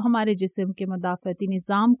है तो हमारे जिस्म के मुदाफ़ती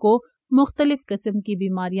निज़ाम को मुख्तलिफ किस्म की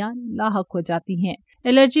बीमारियां लाहक हो जाती हैं।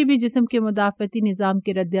 एलर्जी भी जिस्म के मुदाफ़ती निज़ाम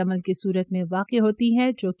के रद्द-ए-अमल की सूरत में वाक़ होती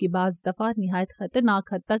है, जो कि बाज़ दफ़ा निहायत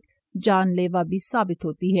खतरनाक हद तक जानलेवा भी साबित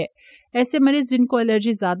होती है। ऐसे मरीज जिनको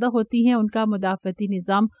एलर्जी ज्यादा होती है, उनका मुदाफ़ती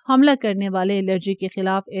निज़ाम हमला करने वाले एलर्जी के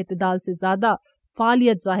खिलाफ एतदाल से ज्यादा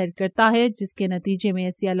फालियत जाहिर करता है, जिसके नतीजे में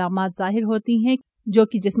ऐसी अलामात जाहिर होती हैं जो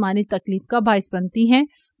कि जिस्मानी तकलीफ का बाइस बनती हैं।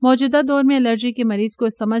 मौजूदा दौर में एलर्जी के मरीज को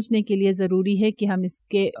समझने के लिए जरूरी है कि हम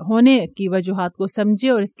इसके होने की वजूहात को समझें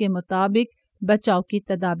और इसके मुताबिक बचाव की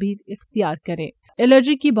तदाबीर इख्तियार करें।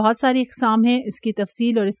 एलर्जी की बहुत सारी इकसाम हैं। इसकी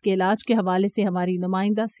तफसील और इसके इलाज के हवाले से हमारी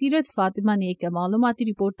नुमाइंदा सीरत फातिमा ने एक मालूमाती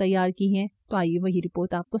रिपोर्ट तैयार की है, तो आइए वही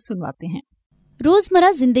रिपोर्ट आपको सुनवाते हैं। रोज़मर्रा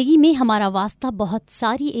ज़िंदगी में हमारा वास्ता बहुत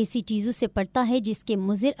सारी ऐसी चीज़ों से पड़ता है जिसके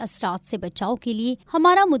मुज़िर असरात से बचाव के लिए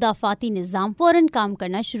हमारा मुदाफ़ाती निज़ाम फ़ौरन काम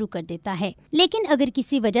करना शुरू कर देता है। लेकिन अगर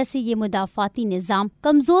किसी वजह से ये मुदाफ़ाती निज़ाम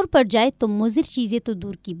कमज़ोर पड़ जाए तो मुज़िर चीज़ें तो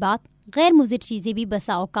दूर की बात, गैर मुज़िर चीज़ें भी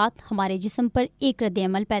बसा औकात हमारे जिस्म पर एक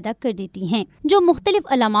रद्द-ए-अमल पैदा कर देती हैं, जो मुख्तलिफ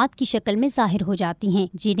अलामात की शक्ल में ज़ाहिर हो जाती हैं,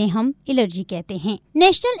 जिन्हें हम एलर्जी कहते हैं।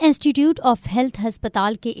 नेशनल इंस्टीट्यूट ऑफ हेल्थ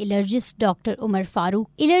हस्पताल के allergist doctor Umar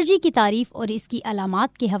Farooq allergy की तारीफ और इसकी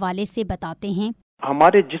अलामात के हवाले से बताते हैं।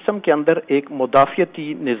 हमारे जिस्म के अंदर एक मुदाफ़ियती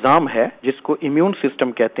निज़ाम है जिसको इम्यून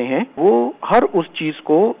सिस्टम कहते हैं। वो हर उस चीज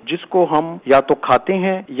को जिसको हम या तो खाते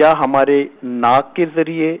हैं या हमारे नाक के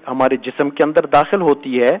जरिए हमारे जिस्म के अंदर दाखिल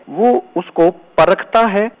होती है, वो उसको परखता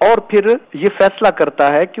है और फिर ये फैसला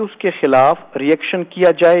करता है कि उसके खिलाफ रिएक्शन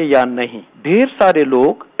किया जाए या नहीं। ढेर सारे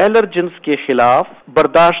लोग एलर्जेंस के खिलाफ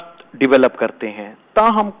बर्दाश्त डेवलप करते हैं,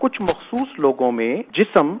 ताहम कुछ मखसूस लोगों में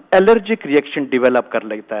जिस्म एलर्जिक रिएक्शन डेवलप कर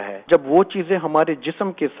लेता है। जब वो चीजें हमारे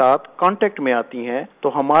जिस्म के साथ कांटेक्ट में आती हैं तो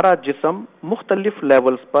हमारा जिस्म मुख्तलिफ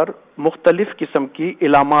लेवल्स पर मुख्तलिफ किस्म की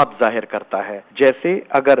इलामात जाहिर करता है। जैसे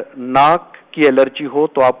अगर नाक की एलर्जी हो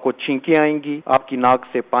तो आपको छींकें आएंगी, आपकी नाक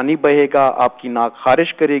से पानी बहेगा, आपकी नाक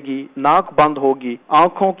खारिश करेगी, नाक बंद होगी,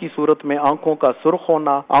 आंखों की सूरत में आंखों का सुर्ख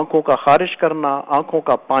होना, आंखों का खारिश करना, आंखों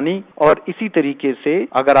का पानी, और इसी तरीके से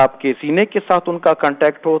अगर आपके सीने के साथ उनका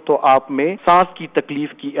कांटेक्ट हो तो आप में सांस की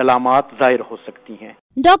तकलीफ की अलामात जाहिर हो सकती हैं।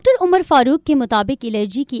 डॉक्टर उमर फारूक के मुताबिक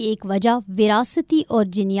एलर्जी की एक वजह विरासती और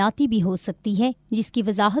जिनियाती भी हो सकती है, जिसकी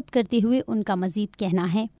वजाहत करते हुए उनका मजीद कहना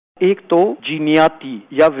है। एक तो जीनियाती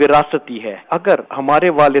या विरासती है। अगर हमारे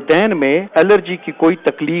वालिदैन में एलर्जी की कोई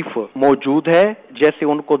तकलीफ मौजूद है, जैसे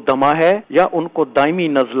उनको दमा है या उनको दायमी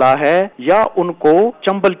नज़ला है या उनको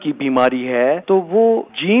चंबल की बीमारी है, तो वो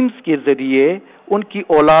जीन्स के जरिए उनकी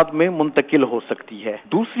औलाद में मुंतकिल हो सकती है।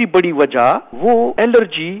 दूसरी बड़ी वजह वो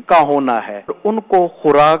एलर्जी का होना है। उनको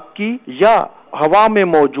खुराक की या हवा में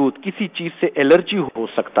मौजूद किसी चीज से एलर्जी हो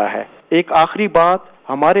सकता है। एक आखिरी बात,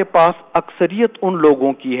 ہمارے پاس اکثریت ان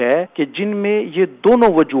لوگوں کی ہے کہ جن میں یہ دونوں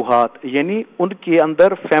وجوہات یعنی ان کے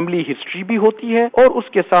اندر فیملی ہسٹری بھی ہوتی ہے اور اس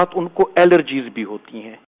کے ساتھ ان کو الرجیز بھی ہوتی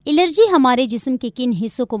ہیں۔ الرجی ہمارے جسم کے کن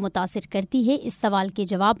حصوں کو متاثر کرتی ہے؟ اس سوال کے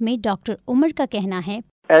جواب میں ڈاکٹر عمر کا کہنا ہے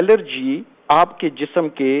الرجی آپ کے جسم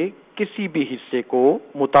کے کسی بھی حصے کو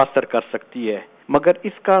متاثر کر سکتی ہے، مگر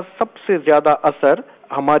اس کا سب سے زیادہ اثر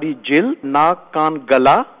ہماری جلد، ناک، کان،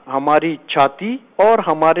 گلا، ہماری چھاتی اور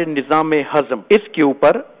ہمارے نظام ہضم اس کے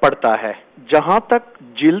اوپر پڑتا ہے۔ جہاں تک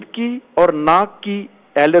جلد کی اور ناک کی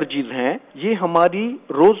الرجیز ہیں، یہ ہماری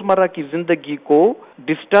روزمرہ کی زندگی کو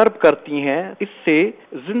ڈسٹرب کرتی ہیں، اس سے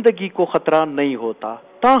زندگی کو خطرہ نہیں ہوتا،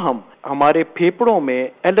 تاہم ہمارے پھیپڑوں میں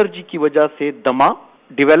الرجی کی وجہ سے دمہ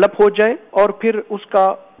ڈیولپ ہو جائے اور پھر اس کا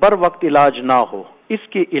بر وقت علاج نہ ہو۔ اس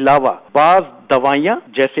کے علاوہ بعض دوائیاں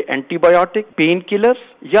جیسے اینٹی بایوٹک، پین کلرز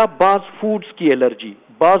یا بعض فوڈز کی الرجی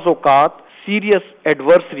بعض اوقات سیریس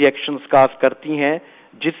ایڈورس ریئیکشنز کاز کرتی ہیں،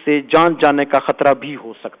 جس سے جان جانے کا خطرہ بھی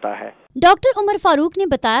ہو سکتا ہے۔ ڈاکٹر عمر فاروق نے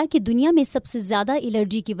بتایا کہ دنیا میں سب سے زیادہ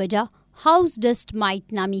الرجی کی وجہ ہاؤس ڈسٹ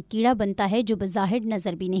مائٹ نامی کیڑا بنتا ہے، جو بظاہر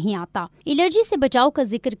نظر بھی نہیں آتا۔ الرجی سے بچاؤ کا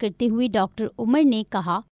ذکر کرتے ہوئے ڈاکٹر عمر نے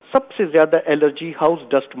کہا، سب سے زیادہ allergy house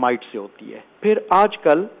dust might say ہوتی ہے، پھر آج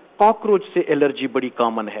کل کاکروچ سے الرجی بڑی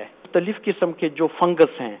کامن ہے، مختلف قسم کے جو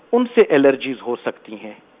فنگس ہیں ان سے الرجیز ہو سکتی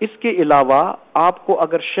ہیں۔ اس کے علاوہ آپ کو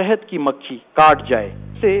اگر شہد کی مکھی کاٹ جائے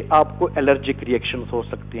سے آپ کو الرجک ریئیکشنز ہو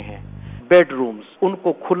سکتے ہیں۔ بیڈ رومز ان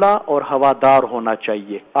کو کھلا اور ہوادار ہونا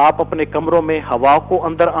چاہیے، آپ اپنے کمروں میں ہوا کو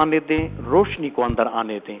اندر آنے دیں، روشنی کو اندر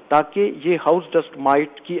آنے دیں تاکہ یہ ہاؤس ڈسٹ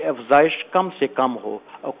مائٹ کی افزائش کم سے کم ہو،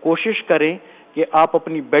 اور کوشش کریں کہ آپ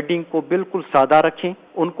اپنی بیڈنگ کو بالکل سادہ رکھیں،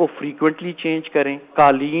 ان کو فریکوینٹلی چینج کریں،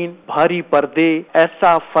 قالین، بھاری پردے،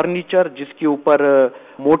 ایسا فرنیچر جس کے اوپر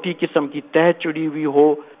موٹی قسم کی تہ چڑی ہوئی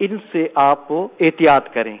ہو، ان سے آپ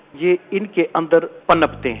احتیاط کریں، یہ ان کے اندر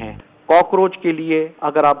پنپتے ہیں۔ کاکروچ کے لیے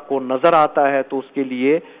اگر آپ کو نظر آتا ہے تو اس کے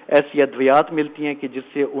لیے ایسی ادویات ملتی ہیں کہ جس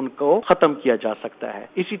سے ان کو ختم کیا جا سکتا ہے۔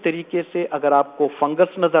 اسی طریقے سے اگر آپ کو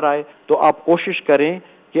فنگس نظر آئے تو آپ کوشش کریں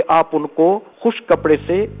کہ آپ ان کو خشک کپڑے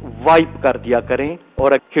سے وائپ کر دیا کریں،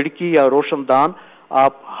 اور کھڑکی یا روشن دان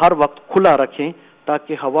آپ ہر وقت کھلا رکھیں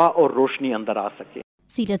تاکہ ہوا اور روشنی اندر آ سکے۔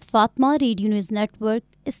 Seerat Fatima, radio news network,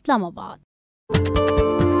 اسلام آباد۔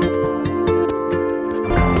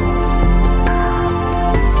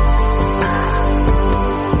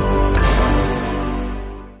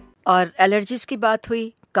 اور الرجیز کی بات ہوئی،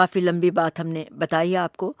 کافی لمبی بات ہم نے بتائی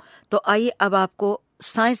آپ کو، تو آئیے اب آپ کو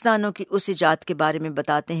سائنسدانوں کی اس ایجاد کے بارے میں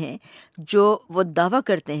بتاتے ہیں جو وہ دعویٰ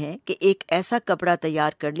کرتے ہیں کہ ایک ایسا کپڑا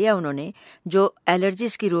تیار کر لیا انہوں نے جو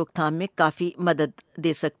الرجیز کی روک تھام میں کافی مدد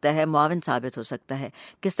دے سکتا ہے، معاون ثابت ہو سکتا ہے۔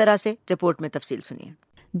 کس طرح سے، رپورٹ میں تفصیل سنیے۔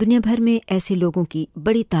 دنیا بھر میں ایسے لوگوں کی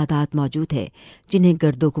بڑی تعداد موجود ہے جنہیں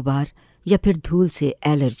گرد و غبار یا پھر دھول سے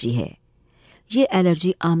الرجی ہے۔ یہ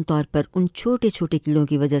الرجی عام طور پر ان چھوٹے چھوٹے کیڑوں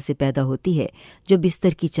کی وجہ سے پیدا ہوتی ہے جو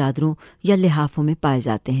بستر کی چادروں یا لحافوں میں پائے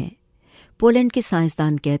جاتے ہیں۔ پولینڈ کے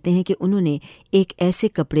سائنسدان کہتے ہیں کہ انہوں نے ایک ایسے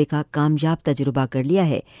کپڑے کا کامیاب تجربہ کر لیا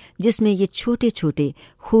ہے جس میں یہ چھوٹے چھوٹے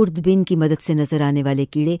خوردبین کی مدد سے نظر آنے والے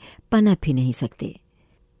کیڑے پنپ ہی نہیں سکتے۔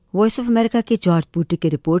 وائس آف امریکہ کے جارج پوٹی کے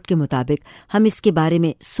رپورٹ کے مطابق ہم اس کے بارے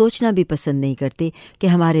میں سوچنا بھی پسند نہیں کرتے کہ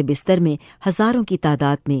ہمارے بستر میں ہزاروں کی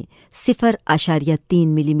تعداد میں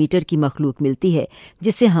 0.3 ملی میٹر کی مخلوق ملتی ہے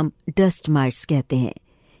جسے ہم ڈسٹ مائٹس کہتے ہیں۔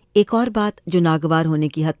 ایک اور بات جو ناگوار ہونے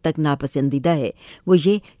کی حد تک ناپسندیدہ ہے وہ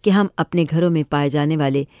یہ کہ ہم اپنے گھروں میں پائے جانے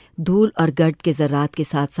والے دھول اور گرد کے ذرات کے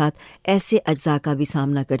ساتھ ساتھ ایسے اجزاء کا بھی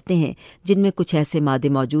سامنا کرتے ہیں جن میں کچھ ایسے مادے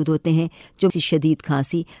موجود ہوتے ہیں جو شدید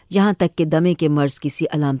کھانسی یہاں تک کہ دمے کے مرض کی سی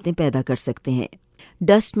علامتیں پیدا کر سکتے ہیں۔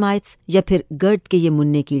 ڈسٹ مائٹس یا پھر گرد کے یہ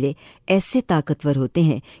منع کیڑے ایسے طاقتور ہوتے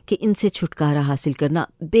ہیں کہ ان سے چھٹکارا حاصل کرنا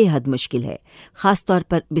بے حد مشکل ہے، خاص طور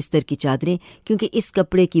پر بستر کی چادریں، کیونکہ اس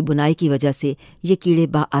کپڑے کی بنائی کی وجہ سے یہ کیڑے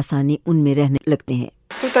بآسانی ان میں رہنے لگتے ہیں۔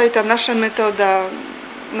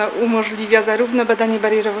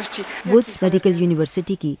 ووڈس میڈیکل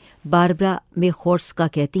یونیورسٹی کی باربرا میخورسکا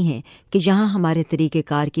کہتی ہیں کہ یہاں ہمارے طریقہ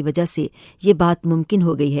کار کی وجہ سے یہ بات ممکن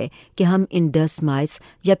ہو گئی ہے کہ ہم ان ڈسٹ مائٹس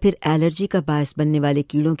یا پھر الرجی کا باعث بننے والے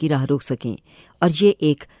کیڑوں کی راہ روک سکیں، اور یہ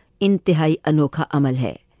ایک انتہائی انوکھا عمل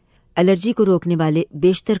ہے۔ الرجی کو روکنے والے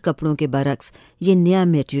بیشتر کپڑوں کے برعکس یہ نیا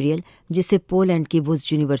میٹیریل جسے پولینڈ کی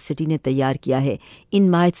ووڈس یونیورسٹی نے تیار کیا ہے ان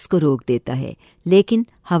مائٹس کو روک دیتا ہے، لیکن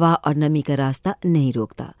ہوا اور نمی کا راستہ نہیں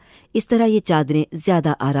روکتا۔ اس طرح یہ چادریں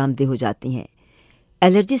زیادہ آرام دہ ہو جاتی ہیں۔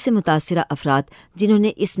 الرجی سے متاثرہ افراد جنہوں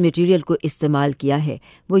نے اس میٹیریل کو استعمال کیا ہے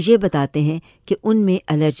وہ یہ بتاتے ہیں کہ ان میں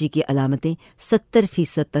الرجی کی علامتیں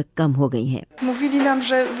 70% تک کم ہو گئی ہیں۔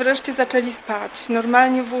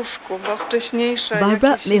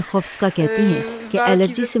 باربرا میرخوفسکا کہتی ہیں کہ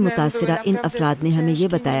الرجی سے متاثرہ ان افراد نے ہمیں یہ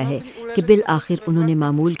بتایا ہے کہ بالآخر انہوں نے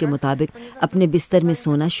معمول کے مطابق اپنے بستر میں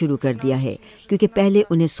سونا شروع کر دیا ہے، کیونکہ پہلے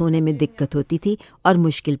انہیں سونے میں دقت ہوتی تھی اور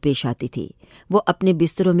مشکل پیش آتی تھی۔ وہ اپنے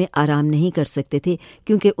بستروں میں آرام نہیں کر سکتے تھے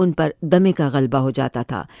کیونکہ ان پر دمے کا غلبہ ہو جاتا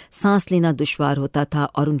تھا، سانس لینا دشوار ہوتا تھا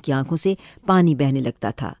اور ان کی آنکھوں سے پانی بہنے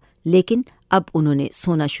لگتا تھا، لیکن اب انہوں نے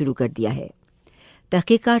سونا شروع کر دیا ہے۔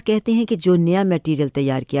 تحقیق کار کہتے ہیں کہ جو نیا میٹیریل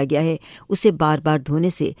تیار کیا گیا ہے اسے بار بار دھونے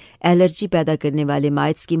سے الرجی پیدا کرنے والے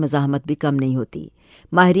مائٹس کی مزاحمت بھی کم نہیں ہوتی۔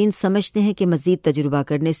 ماہرین سمجھتے ہیں کہ مزید تجربہ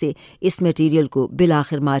کرنے سے اس میٹیریل کو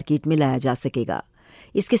بالآخر مارکیٹ میں لایا جا سکے گا۔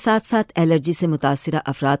 اس کے ساتھ ساتھ الرجی سے متاثرہ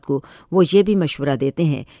افراد کو وہ یہ بھی مشورہ دیتے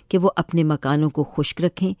ہیں کہ وہ اپنے مکانوں کو خشک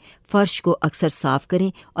رکھیں، فرش کو اکثر صاف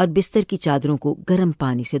کریں اور بستر کی چادروں کو گرم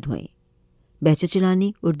پانی سے دھوئیں۔ بہجت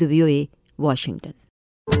Jilani, Urdu VOA، Washington.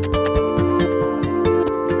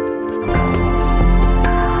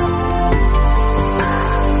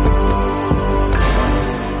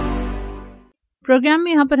 Programme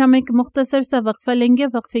میں یہاں پر ہم ایک مختصر سا وقفہ لیں گے،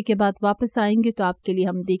 وقفے کے بعد واپس آئیں گے تو آپ کے لیے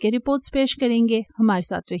ہم دیگر رپورٹس پیش کریں گے، ہمارے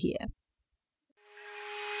ساتھ رہیے۔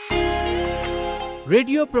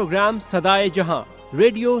 ریڈیو پروگرام صدائے جہاں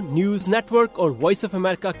ریڈیو نیوز نیٹ ورک اور وائس آف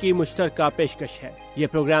امریکہ کی مشترکہ پیشکش ہے۔ یہ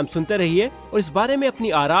پروگرام سنتے رہیے اور اس بارے میں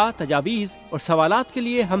اپنی آراء، تجاویز اور سوالات کے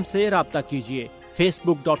لیے ہم سے رابطہ کیجیے۔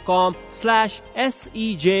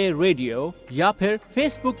 facebook.com/SEJ Radio یا پھر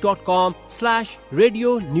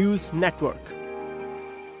facebook.com/Radio News Network۔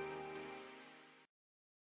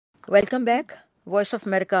 Welcome back. Voice of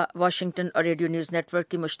America Washington اور ریڈیو نیوز نیٹ ورک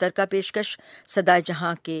کی مشترکہ پیشکش صدائے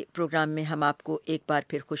جہاں کے پروگرام میں ہم آپ کو ایک بار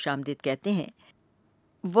پھر خوش آمدید کہتے ہیں۔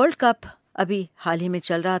 ورلڈ کپ ابھی حال ہی میں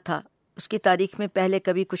چل رہا تھا، اس کی تاریخ میں پہلے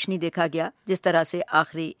کبھی کچھ نہیں دیکھا گیا جس طرح سے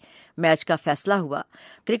آخری میچ کا فیصلہ ہوا۔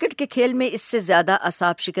 کرکٹ کے کھیل میں اس سے زیادہ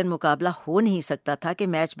اعصاب شکن مقابلہ ہو نہیں سکتا تھا کہ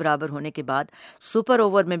میچ برابر ہونے کے بعد سپر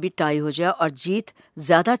اوور میں بھی ٹائی ہو جائے اور جیت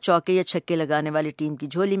زیادہ چوکے یا چھکے لگانے والی ٹیم کی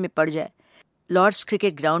جھولی میں پڑ جائے۔ لارڈس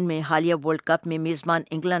کرکٹ گراؤنڈ میں حالیہ ورلڈ کپ میں میزبان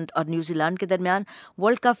انگلینڈ اور نیوزی لینڈ کے درمیان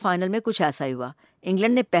ورلڈ کپ فائنل میں کچھ ایسا ہی ہوا۔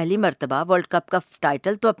 انگلینڈ نے پہلی مرتبہ ورلڈ کپ کا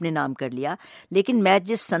ٹائٹل تو اپنے نام کر لیا، لیکن میچ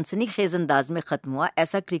جس سنسنی خیز انداز میں ختم ہوا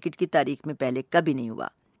ایسا کرکٹ کی تاریخ میں پہلے کبھی نہیں ہوا۔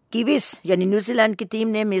 کیویز یعنی نیوزی لینڈ کی ٹیم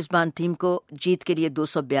نے میزبان ٹیم کو جیت کے لیے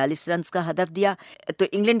 242 رنز کا ہدف دیا تو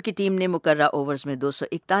انگلینڈ کی ٹیم نے مقررہ اوورز میں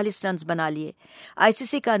 241 رنز بنا لیے۔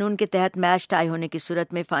 ICC قانون کے تحت میچ ٹائی ہونے کی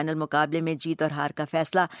صورت میں فائنل مقابلے میں جیت اور ہار کا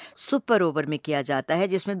فیصلہ سپر اوور میں کیا جاتا ہے،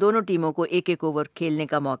 جس میں دونوں ٹیموں کو ایک ایک اوور کھیلنے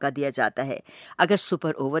کا موقع دیا جاتا ہے۔ اگر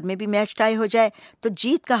سپر اوور میں بھی میچ ٹائی ہو جائے تو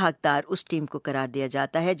جیت کا حقدار اس ٹیم کو قرار دیا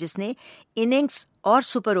جاتا ہے جس نے اننگز اور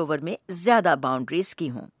سپر اوور میں زیادہ باؤنڈریز کی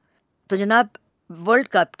ہوں۔ تو جناب، ورلڈ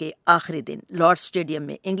کپ کے آخری دن لارڈ اسٹیڈیم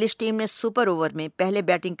میں انگلش ٹیم نے سپر اوور میں پہلے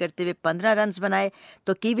بیٹنگ کرتے ہوئے 15 رنز بنائے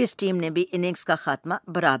تو کیویز ٹیم نے بھی اننگز کا خاتمہ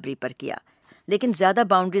برابری پر کیا، لیکن زیادہ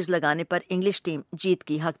باؤنڈریز لگانے پر انگلش ٹیم جیت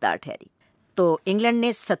کی حقدار ٹھہری۔ تو انگلینڈ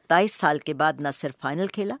نے 27 سال کے بعد نہ صرف فائنل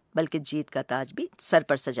کھیلا بلکہ جیت کا تاج بھی سر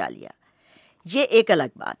پر سجا لیا۔ یہ ایک الگ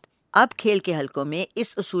بات۔ اب کھیل کے حلقوں میں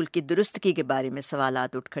اس اصول کی درستگی کے بارے میں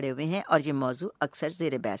سوالات اٹھ کھڑے ہوئے ہیں اور یہ موضوع اکثر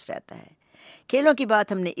زیر بحث رہتا ہے۔ کھیلوں کی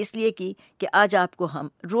بات ہم نے اس لیے کی کہ آج آپ کو ہم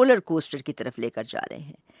رولر کوسٹر کی طرف لے کر جا رہے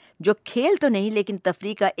ہیں، جو کھیل تو نہیں لیکن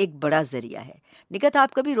تفریح کا ایک بڑا ذریعہ ہے۔ نکھت،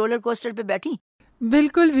 آپ کبھی رولر کوسٹر پہ بیٹھی؟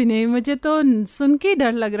 بالکل بھی نہیں، مجھے تو سن کے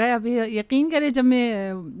ڈر لگ رہا ہے۔ ابھی یقین کرے جب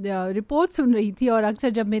میں رپورٹ سن رہی تھی اور اکثر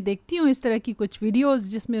جب میں دیکھتی ہوں اس طرح کی کچھ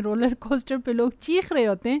ویڈیوز جس میں رولر کوسٹر پہ لوگ چیخ رہے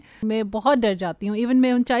ہوتے ہیں، میں بہت ڈر جاتی ہوں۔ ایون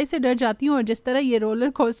میں اونچائی سے ڈر جاتی ہوں، اور جس طرح یہ رولر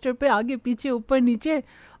کوسٹر پہ آگے پیچھے اوپر نیچے،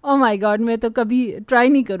 او مائی گاڈ، میں تو کبھی ٹرائی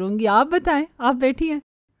نہیں کروں گی۔ آپ بتائیں، آپ بیٹھی ہیں؟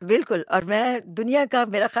 بالکل، اور میں دنیا کا،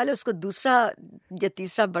 میرا خیال ہے اس کو دوسرا یا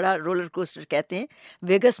تیسرا بڑا رولر کوسٹر کہتے ہیں،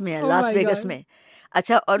 ویگس میں ہے، لاس ویگس میں۔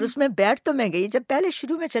 اچھا، اور اس میں بیٹھ تو میں گئی، جب پہلے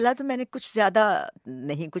شروع میں چلا تو میں نے کچھ زیادہ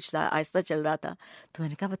نہیں، کچھ آہستہ چل رہا تھا تو میں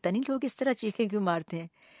نے کہا پتہ نہیں لوگ اس طرح چیخیں کیوں مارتے ہیں۔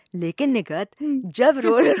 لیکن نکت، جب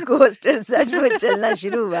رولر کوسٹر سچ میں چلنا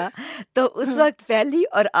شروع ہوا تو اس وقت پہلی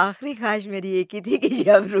اور آخری خواہش میری ایک ہی تھی کہ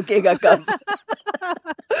یہ اب رکے گا کب،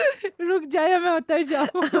 رک جائے میں اتر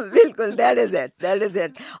جاؤں۔ بالکل، دیٹ از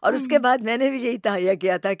اٹ۔ اور اس کے بعد میں نے بھی یہی تہیہ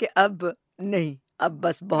کیا تھا کہ اب نہیں، اب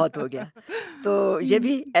بس بہت ہو گیا۔ تو یہ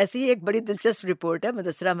بھی ایسی ایک بڑی دلچسپ رپورٹ ہے،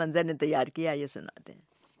 مدثرہ منظر نے تیار کیا، یہ سناتے ہیں۔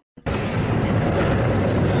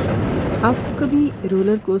 آپ کو کبھی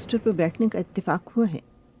رولر کوسٹر پر بیٹھنے کا اتفاق ہوا ہے؟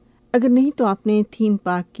 اگر نہیں تو آپ نے تھیم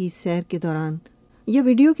پارک کی سیر کے دوران یا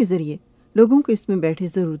ویڈیو کے ذریعے لوگوں کو اس میں بیٹھے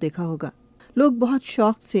ضرور دیکھا ہوگا۔ لوگ بہت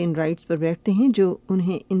شوق سے ان رائڈز پر بیٹھتے ہیں جو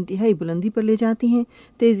انہیں انتہائی بلندی پر لے جاتی ہیں،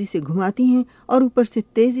 تیزی سے گھماتی ہیں اور اوپر سے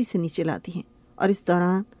تیزی سے نیچے لاتی ہیں، اور اس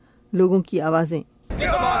دوران لوگوں کی آوازیں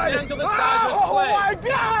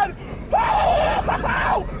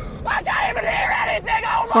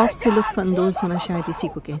خوف سے لطف اندوز ہونا شاید اسی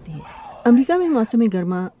کو کہتے ہیں۔ امریکہ میں موسم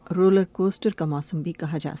گرما رولر کوسٹر کا موسم بھی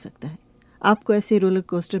کہا جا سکتا ہے۔ آپ کو ایسے رولر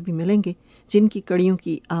کوسٹر بھی ملیں گے جن کی کڑیوں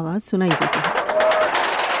کی آواز سنائی دیتی ہے،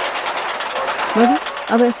 مگر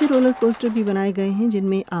اب ایسے رولر کوسٹر بھی بنائے گئے ہیں جن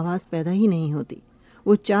میں آواز پیدا ہی نہیں ہوتی۔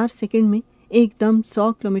 وہ 4 سیکنڈ میں ایک دم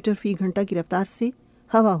 100 کلومیٹر فی گھنٹہ کی رفتار سے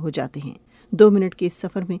ہوا ہو جاتے ہیں۔ 2 منٹ کے اس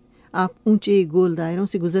سفر میں آپ اونچے گول دائروں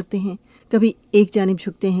سے گزرتے ہیں، کبھی ایک جانب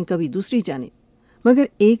جھکتے ہیں، کبھی دوسری جانب۔ مگر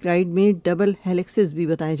ایک رائڈ میں ڈبل ہیلکسز بھی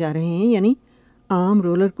بتائے جا رہے ہیں، یعنی عام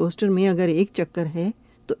رولر کوسٹر میں اگر ایک چکر ہے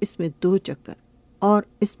تو اس میں 2 چکر، اور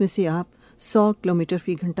اس میں سے آپ 100 کلومیٹر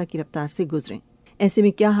فی گھنٹہ کی رفتار سے گزریں۔ ایسے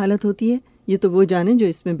میں کیا حالت ہوتی ہے یہ تو وہ جانیں جو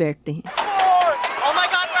اس میں بیٹھتے ہیں۔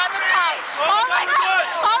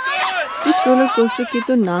 کچھ رولر کوسٹر کے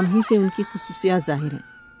تو نام ہی سے ان کی خصوصیات ظاہر ہیں،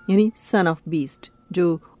 یعنی سن آف بیسٹ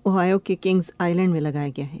جو اوہایو کے کنگز آئلینڈ میں لگایا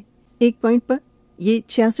گیا ہے۔ ایک پوائنٹ پر یہ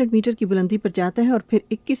 66 میٹر کی بلندی پر جاتا ہے اور پھر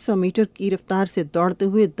 2100 میٹر کی رفتار سے دوڑتے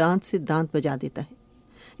ہوئے دانت سے دانت بجا دیتا ہے۔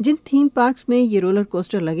 جن تھیم پارکس میں یہ رولر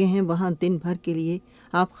کوسٹر لگے ہیں وہاں دن بھر کے لیے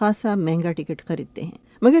آپ خاصا مہنگا ٹکٹ خریدتے ہیں،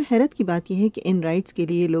 مگر حیرت کی بات یہ ہے کہ ان رائڈز کے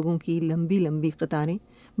لیے لوگوں کی لمبی لمبی قطاریں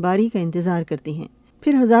باری کا انتظار کرتی ہیں۔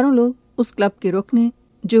 پھر ہزاروں لوگ اس کلب کے رکن ہیں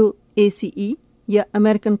جو ACE یا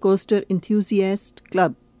امریکن کوسٹر انتھوزیاسٹ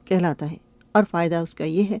کلب کہلاتا ہے، اور فائدہ اس کا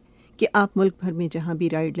یہ ہے کہ آپ ملک بھر میں جہاں بھی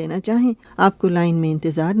رائڈ لینا چاہیں آپ کو لائن میں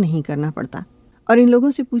انتظار نہیں کرنا پڑتا۔ اور ان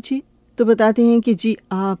لوگوں سے پوچھے تو بتاتے ہیں کہ جی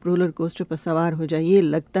آپ رولر کوسٹر پر سوار ہو جائیے،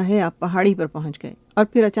 لگتا ہے آپ پہاڑی پر پہنچ گئے، اور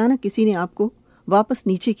پھر اچانک کسی نے آپ کو واپس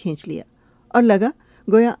نیچے کھینچ لیا اور لگا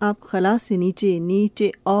گویا آپ خلا سے نیچے نیچے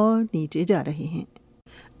اور نیچے جا رہے ہیں۔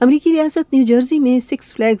 امریکی ریاست نیو جرسی میں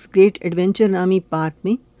 6 فلیگز گریٹ ایڈونچر نامی پارک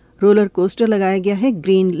میں رولر کوسٹر لگایا گیا ہے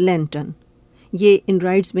گرین لینٹرن۔ یہ ان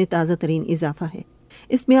رائڈز میں تازہ ترین اضافہ ہے۔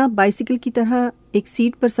 اس میں آپ بائیسیکل کی طرح ایک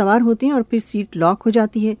سیٹ پر سوار ہوتے ہیں اور پھر سیٹ لاک ہو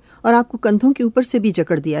جاتی ہے اور آپ کو کندھوں کے اوپر سے بھی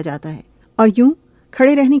جکڑ دیا جاتا ہے، اور یوں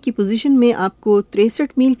کھڑے رہنے کی پوزیشن میں آپ کو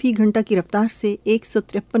 63 میل فی گھنٹہ کی رفتار سے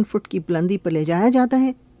 153 فٹ کی بلندی پر لے جایا جاتا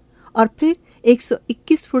ہے، اور پھر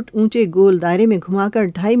 121 فٹ اونچے گول دائرے میں گھما کر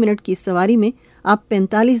 2.5 منٹ کی سواری میں آپ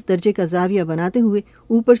 45 درجے کا زاویہ بناتے ہوئے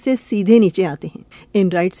اوپر سے سیدھے نیچے آتے ہیں۔ ان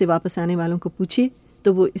رائڈ سے واپس آنے والوں کو پوچھے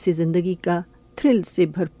تو وہ اسے زندگی کا تھرل سے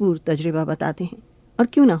بھرپور تجربہ بتاتے ہیں، اور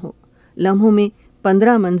کیوں نہ ہو، لمحوں میں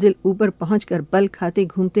 15 منزل اوپر پہنچ کر بل کھاتے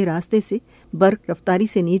گھومتے راستے سے برق رفتاری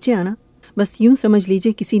سے نیچے آنا، بس یوں سمجھ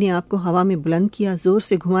لیجئے کسی نے آپ کو ہوا میں بلند کیا، زور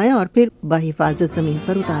سے گھمایا اور پھر بحفاظت زمین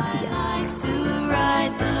پر اتار دیا۔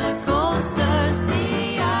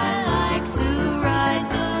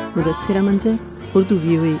 مدثرہ منظر، اردو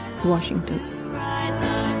VOA، واشنگٹن۔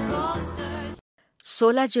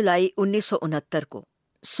 16 جولائی 1969 کو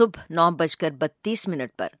صبح 9:32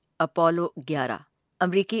 پر اپولو 11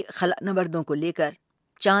 امریکی خلا نوردوں کو لے کر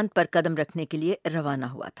چاند پر قدم رکھنے کے لیے روانہ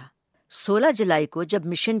ہوا تھا۔ 16 جولائی کو جب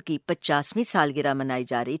مشن کی 50ویں سالگرہ منائی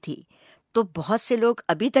جا رہی تھی تو بہت سے لوگ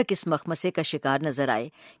ابھی تک اس مخمسے کا شکار نظر آئے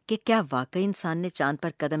کہ کیا واقعی انسان نے چاند پر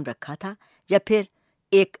قدم رکھا تھا یا پھر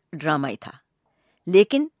ایک ڈرامہ ہی تھا۔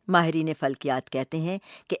 لیکن ماہرین فلکیات کہتے ہیں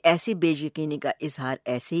کہ ایسی بے یقینی کا اظہار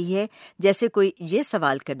ایسے ہی ہے جیسے کوئی یہ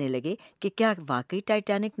سوال کرنے لگے کہ کیا واقعی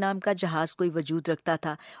ٹائٹینک نام کا جہاز کوئی وجود رکھتا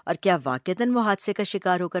تھا اور کیا واقعتاً وہ حادثے کا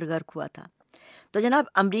شکار ہو کر غرق ہوا تھا۔ تو جناب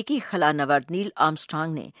امریکی خلا نورد نیل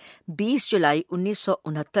آرمسٹرانگ نے 20 جولائی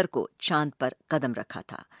 1969 کو چاند پر قدم رکھا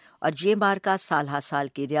تھا، اور یہ مارکا سال ہا سال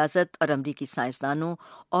کی ریاضت اور امریکی سائنسدانوں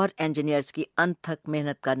اور انجینئرز کی انتھک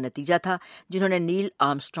محنت کا نتیجہ تھا، جنہوں نے نیل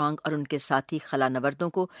آرمسٹرانگ اور ان کے ساتھی خلا نوردوں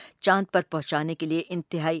کو چاند پر پہنچانے کے لیے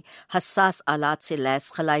انتہائی حساس آلات سے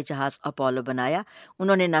لیس خلائی جہاز اپولو بنایا۔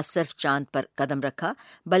 انہوں نے نہ صرف چاند پر قدم رکھا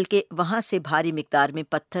بلکہ وہاں سے بھاری مقدار میں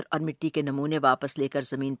پتھر اور مٹی کے نمونے واپس لے کر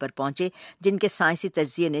زمین پر پہنچے، جن کے سائنسی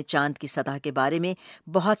تجزیے نے چاند کی سطح کے بارے میں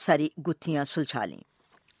بہت ساری گتھیاں سلجھا لیں۔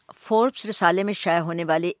 فوربس رسالے میں شائع ہونے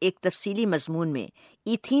والے ایک تفصیلی مضمون میں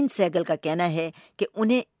ایتھین سیگل کا کہنا ہے کہ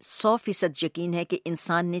انہیں 100% یقین ہے کہ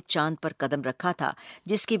انسان نے چاند پر قدم رکھا تھا،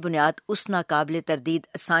 جس کی بنیاد اس ناقابل تردید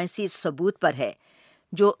سائنسی ثبوت پر ہے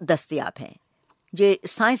جو دستیاب ہیں۔ یہ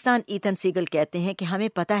سائنسدان ایتھن سیگل کہتے ہیں کہ ہمیں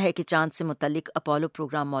پتہ ہے کہ چاند سے متعلق اپولو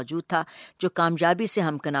پروگرام موجود تھا جو کامیابی سے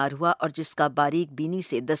ہمکنار ہوا اور جس کا باریک بینی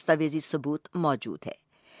سے دستاویزی ثبوت موجود ہے۔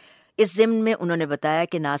 اس ضمن میں انہوں نے بتایا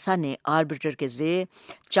کہ ناسا نے آربیٹر کے ذریعے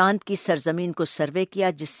چاند کی سرزمین کو سروے کیا،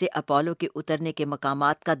 جس سے اپولو کے اترنے کے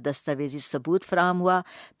مقامات کا دستاویزی ثبوت فراہم ہوا۔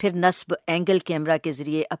 پھر نصب اینگل کیمرہ کے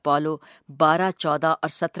ذریعے اپولو 12، 14 اور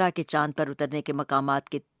 17 کے چاند پر اترنے کے مقامات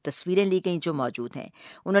کی تصویریں لی گئیں جو موجود ہیں۔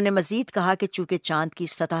 انہوں نے مزید کہا کہ چونکہ چاند کی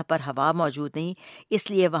سطح پر ہوا موجود نہیں، اس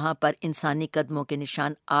لیے وہاں پر انسانی قدموں کے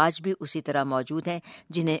نشان آج بھی اسی طرح موجود ہیں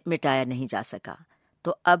جنہیں مٹایا نہیں جا سکا۔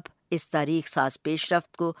 تو اب اس تاریخ ساز پیش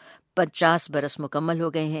رفت کو 50 برس مکمل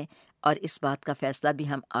ہو گئے ہیں، اور اس بات کا فیصلہ بھی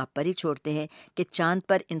ہم آپ پر ہی چھوڑتے ہیں کہ چاند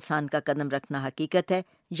پر انسان کا قدم رکھنا حقیقت ہے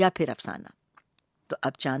یا پھر افسانہ۔ تو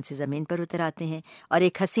اب چاند سے زمین پر اتر آتے ہیں اور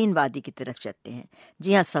ایک حسین وادی کی طرف چلتے ہیں۔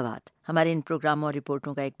 جی ہاں، سوات ہمارے ان پروگراموں اور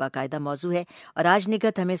رپورٹوں کا ایک باقاعدہ موضوع ہے، اور آج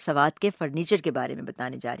نگہت ہمیں سوات کے فرنیچر کے بارے میں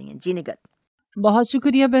بتانے جا رہی ہیں۔ جی نگہت۔ بہت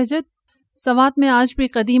شکریہ بہجت۔ سوات میں آج بھی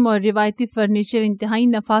قدیم اور روایتی فرنیچر انتہائی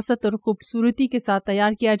نفاست اور خوبصورتی کے ساتھ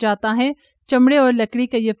تیار کیا جاتا ہے۔ چمڑے اور لکڑی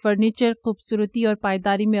کا یہ فرنیچر خوبصورتی اور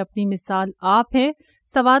پائیداری میں اپنی مثال آپ ہے۔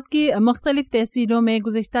 سوات کی مختلف تحصیلوں میں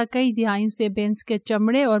گزشتہ کئی دہائیوں سے بینس کے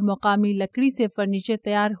چمڑے اور مقامی لکڑی سے فرنیچر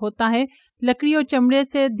تیار ہوتا ہے۔ لکڑی اور چمڑے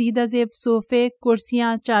سے دیدہ زیب صوفے،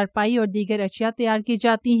 کرسیاں، چارپائی اور دیگر اشیاء تیار کی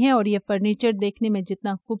جاتی ہیں، اور یہ فرنیچر دیکھنے میں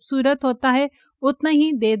جتنا خوبصورت ہوتا ہے اتنا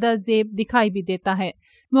ہی دیدہ زیب دکھائی بھی دیتا ہے۔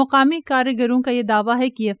 مقامی کاریگروں کا یہ دعویٰ ہے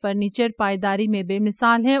کہ یہ فرنیچر پائیداری میں بے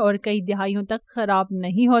مثال ہے اور کئی دہائیوں تک خراب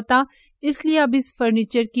نہیں ہوتا، اس لیے اب اس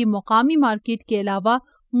فرنیچر کی مقامی مارکیٹ کے علاوہ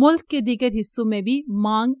ملک کے دیگر حصوں میں بھی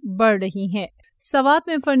مانگ بڑھ رہی ہے۔ سوات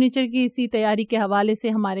میں فرنیچر کی اسی تیاری کے حوالے سے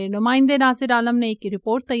ہمارے نمائندے ناصر عالم نے ایک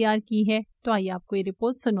رپورٹ تیار کی ہے، تو آئیے آپ کو یہ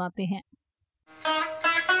رپورٹ سنواتے ہیں۔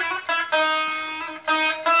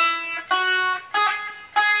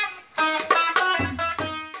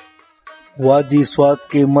 وادی سوات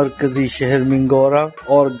کے مرکزی شہر منگورا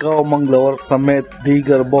اور گاؤں منگلور سمیت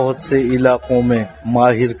دیگر بہت سے علاقوں میں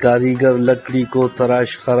ماہر کاریگر لکڑی کو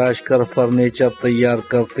تراش خراش کر فرنیچر تیار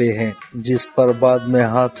کرتے ہیں، جس پر بعد میں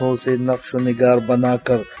ہاتھوں سے نقش و نگار بنا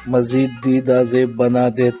کر مزید دیدہ زیب بنا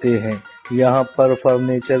دیتے ہیں۔ یہاں پر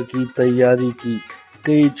فرنیچر کی تیاری کی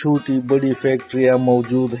کئی چھوٹی بڑی فیکٹریاں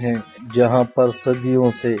موجود ہیں، جہاں پر صدیوں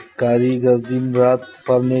سے کاریگر دن رات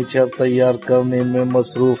فرنیچر تیار کرنے میں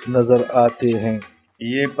مصروف نظر آتے ہیں۔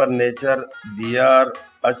 یہ فرنیچر دیار،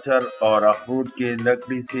 اچر اور اخروٹ کے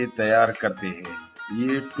لکڑی سے تیار کرتے ہیں۔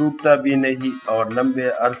 یہ ٹوٹتا بھی نہیں اور لمبے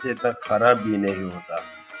عرصے تک خراب بھی نہیں ہوتا۔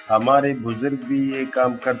 ہمارے بزرگ بھی یہ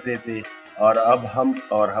کام کرتے تھے اور اب ہم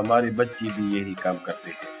اور ہمارے بچے بھی یہی کام کرتے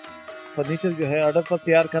ہیں۔ فرنیچر جو ہے آرڈر پر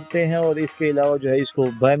تیار کرتے ہیں، اور اس کے علاوہ جو ہے اس کو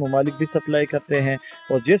باہر ممالک بھی سپلائی کرتے ہیں،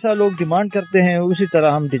 اور جیسا لوگ ڈیمانڈ کرتے ہیں اسی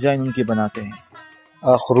طرح ہم ڈیزائن ان کی بناتے ہیں۔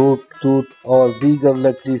 اخروٹ، توت اور دیگر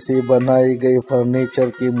لکڑی سے بنائے گئے فرنیچر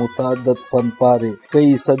کے متعدد فن پارے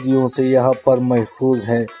کئی صدیوں سے یہاں پر محفوظ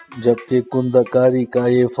ہیں، جبکہ کندہ کاری کا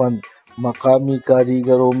یہ فن مقامی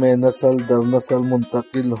کاریگروں میں نسل در نسل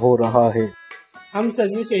منتقل ہو رہا ہے۔ ہم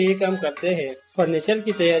صدیوں سے یہ کام کرتے ہیں۔ فرنیچر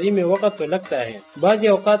کی تیاری میں وقت تو لگتا ہے، بعض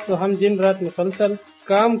اوقات تو ہم دن رات مسلسل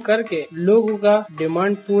کام کر کے لوگوں کا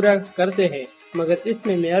ڈیمانڈ پورا کرتے ہیں، مگر اس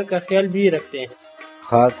میں معیار کا خیال بھی رکھتے ہیں۔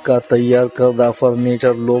 ہاتھ کا تیار کردہ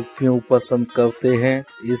فرنیچر لوگ کیوں پسند کرتے ہیں،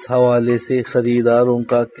 اس حوالے سے خریداروں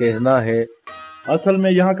کا کہنا ہے۔ اصل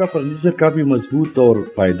میں یہاں کا فرنیچر کافی مضبوط اور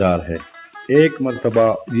پائیدار ہے۔ ایک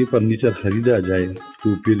مرتبہ یہ فرنیچر خریدا جائے تو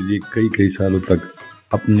پھر یہ کئی سالوں تک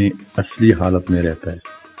اپنے اصلی حالت میں رہتا ہے۔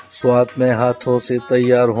 سوات میں ہاتھوں سے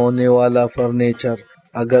تیار ہونے والا فرنیچر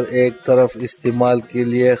اگر ایک طرف استعمال کے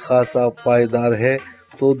لیے خاصا پائیدار ہے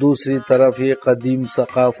تو دوسری طرف یہ قدیم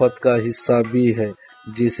ثقافت کا حصہ بھی ہے،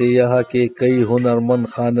 جسے یہاں کے کئی ہنرمند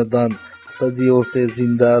خاندان صدیوں سے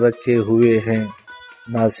زندہ رکھے ہوئے ہیں۔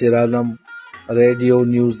 Nasir Alam, radio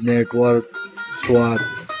news network, Swat.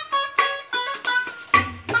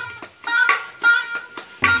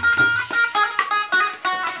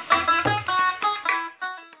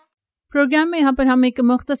 Programme میں یہاں پر ہم ایک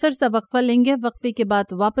مختصر سا وقفہ لیں گے، وقفے کے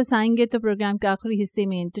بعد واپس آئیں گے تو پروگرام کے آخری حصے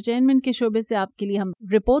میں انٹرٹینمنٹ کے شعبے سے آپ کے لیے ہم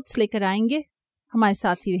رپورٹس لے کر آئیں گے، ہمارے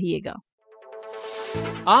ساتھ ہی رہیے گا۔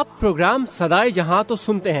 آپ پروگرام صدائے جہاں تو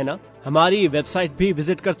سنتے ہیں نا، ہماری ویب سائٹ بھی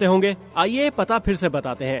وزٹ کرتے ہوں گے۔ آئیے پتہ پھر سے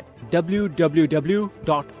بتاتے ہیں،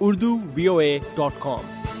 www.urduvoa.com۔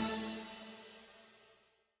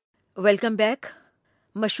 Welcome back.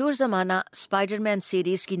 مشہور زمانہ اسپائڈر مین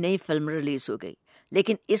سیریز کی نئی فلم ریلیز ہو گئی،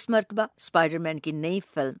 لیکن اس مرتبہ اسپائڈر مین کی نئی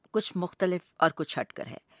فلم کچھ مختلف اور کچھ ہٹ کر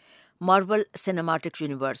ہے۔ مارول سینیمیٹک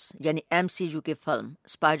یونیورس یعنی MCU کی film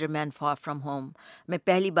Spider Man for from home میں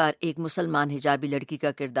پہلی بار ایک مسلمان حجابی لڑکی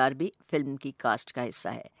کا کردار بھی فلم کی کاسٹ کا حصہ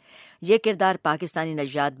ہے۔ یہ کردار پاکستانی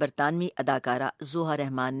نژاد برطانوی اداکارہ زوہا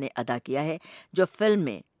رحمان نے ادا کیا ہے، جو فلم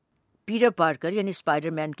میں پیٹر پارکر یعنی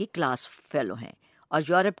اسپائڈر مین کی کلاس فیلو ہیں اور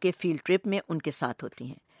یورپ کے فیلڈ ٹرپ میں ان کے ساتھ ہوتی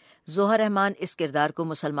ہیں۔ ظہر رحمان اس کردار کو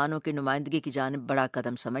مسلمانوں کی نمائندگی کی جانب بڑا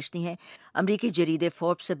قدم سمجھتی ہیں۔ امریکی جریدے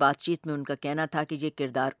فوربس سے بات چیت میں ان کا کہنا تھا کہ یہ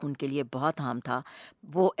کردار ان کے لیے بہت اہم تھا۔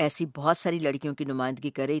 وہ ایسی بہت ساری لڑکیوں کی نمائندگی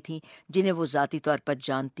کر رہی تھیں جنہیں وہ ذاتی طور پر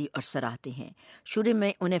جانتی اور سراہتی ہیں۔ شروع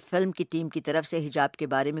میں انہیں فلم کی ٹیم کی طرف سے حجاب کے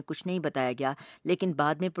بارے میں کچھ نہیں بتایا گیا، لیکن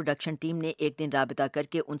بعد میں پروڈکشن ٹیم نے ایک دن رابطہ کر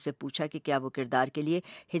کے ان سے پوچھا کہ کیا وہ کردار کے لیے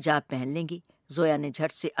حجاب پہن لیں گی۔ زویا نے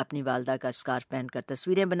جھٹ سے اپنی والدہ کا اسکارف پہن کر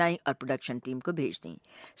تصویریں بنائیں اور پروڈکشن ٹیم کو بھیج دیں۔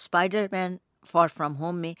 Spider Man for from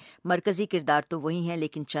home میں مرکزی کردار تو وہی ہیں،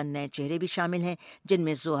 لیکن چند نئے چہرے بھی شامل ہیں جن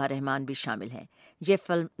میں ظہر رحمان بھی شامل ہیں۔ یہ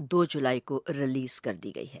فلم 2 جولائی کو ریلیز کر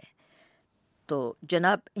دی گئی ہے۔ تو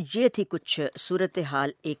جناب یہ تھی کچھ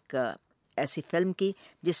صورتحال ایک ایسی فلم کی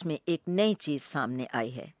جس میں ایک نئی چیز سامنے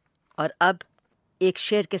آئی ہے۔ اور اب ایک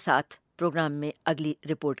شعر کے ساتھ پروگرام میں اگلی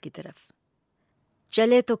رپورٹ کی طرف۔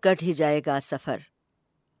 چلے تو کٹ ہی جائے گا سفر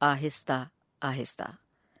آہستہ آہستہ،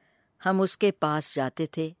 ہم اس کے پاس جاتے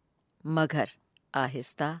تھے مگر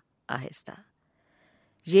آہستہ آہستہ۔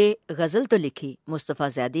 یہ غزل تو لکھی مصطفیٰ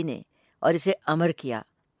زیدی نے اور اسے امر کیا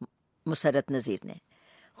مسرت نذیر نے۔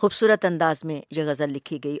 خوبصورت انداز میں یہ غزل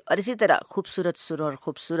لکھی گئی اور اسی طرح خوبصورت سروں اور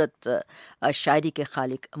خوبصورت شاعری کے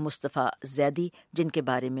خالق مصطفیٰ زیدی، جن کے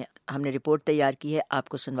بارے میں ہم نے رپورٹ تیار کی ہے، آپ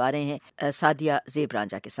کو سنوا رہے ہیں سعدیہ زیب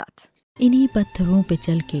رانجھا کے ساتھ۔ انہی پتھروں پہ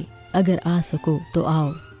چل کے اگر آ سکو تو آؤ،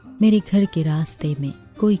 میرے گھر کے راستے میں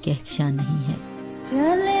کوئی کہکشاں نہیں ہے۔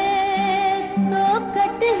 چلے تو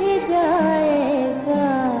کٹ ہی جائے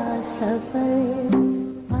گا سفر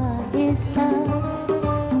آہستہ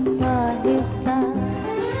آہستہ۔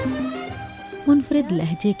 منفرد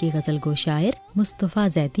لہجے کے غزل گو شاعر مصطفیٰ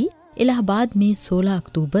زیدی الہ آباد میں 16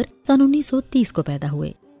 اکتوبر سن 1930 کو پیدا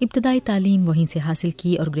ہوئے۔ ابتدائی تعلیم وہیں سے حاصل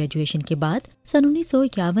کی اور گریجویشن کے بعد سن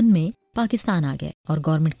 1951 میں پاکستان آ گئے اور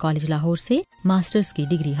گورنمنٹ کالج لاہور سے ماسٹرز کی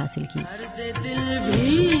ڈگری حاصل کی۔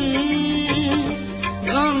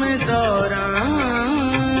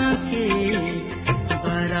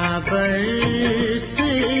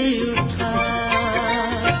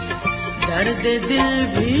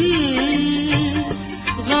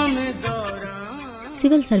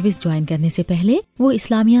 سول سروس جوائن کرنے سے پہلے وہ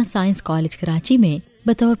اسلامیہ سائنس کالج کراچی میں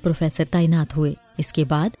بطور پروفیسر تعینات ہوئے۔ اس کے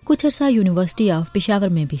بعد کچھ عرصہ یونیورسٹی آف پشاور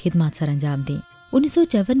میں بھی خدمات سر انجام دیں۔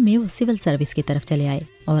 1954 میں وہ سول سروس کی طرف چلے آئے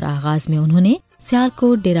اور آغاز میں انہوں نے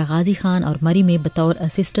سیالکوٹ، ڈیرہ غازی خان اور مری میں بطور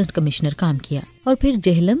اسسٹنٹ کمشنر کام کیا اور پھر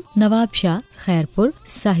جہلم، نواب شاہ، خیرپور،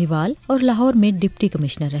 ساہیوال اور لاہور میں ڈپٹی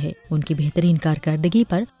کمشنر رہے۔ ان کی بہترین کارکردگی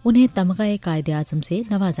پر انہیں تمغہ قائد اعظم سے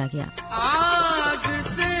نوازا گیا۔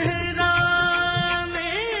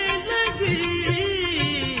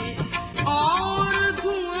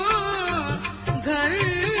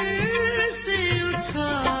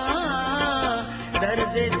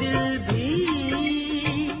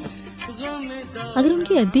 اگر ان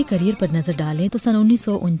کی ادبی کریئر پر نظر ڈالیں تو سن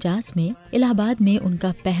 1949 میں الہ آباد میں ان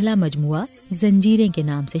کا پہلا مجموعہ زنجیریں کے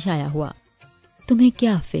نام سے شائع ہوا۔ تمہیں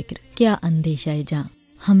کیا فکر، کیا اندیشہ جاں،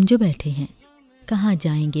 ہم جو بیٹھے ہیں، کہاں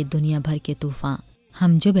جائیں گے دنیا بھر کے طوفان،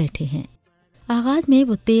 ہم جو بیٹھے ہیں۔ آغاز میں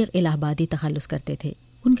وہ تیغ الہ آبادی تخلص کرتے تھے۔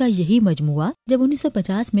 ان کا یہی مجموعہ جب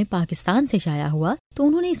 1950 میں پاکستان سے شائع ہوا تو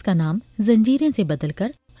انہوں نے اس کا نام زنجیریں سے بدل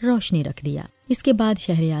کر روشنی رکھ دیا۔ اس کے بعد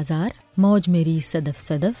شہر آزار، موج میری صدف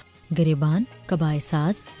صدف، گریبان، قبائے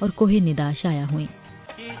ساز اور کوہ ندا شائع ہوئیں۔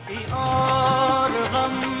 کسی اور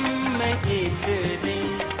غم میں اتنی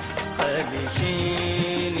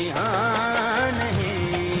خلشیں نہاں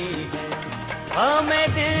نہیں ہے، ہمیں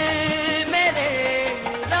دل میرے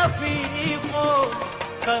رفیقوں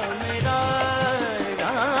کا میرا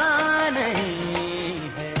نہیں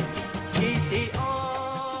ہے، کسی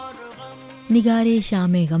اور غم۔ نگارے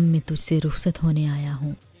شام غم میں تجھ سے رخصت ہونے آیا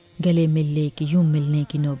ہوں، گلے ملنے کی یوں ملنے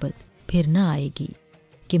کی نوبت پھر نہ آئے گی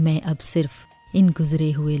کہ میں اب صرف ان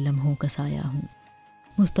گزرے ہوئے لمحوں کا سایہ ہوں۔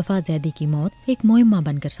 مصطفیٰ زیدی کی موت ایک معمہ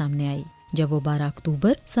بن کر سامنے آئی جب وہ 12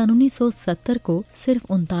 اکتوبر سن 1970 کو صرف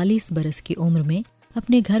 39 برس کی عمر میں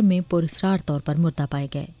اپنے گھر میں پراسرار طور پر مردہ پائے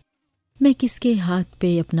گئے۔ میں کس کے ہاتھ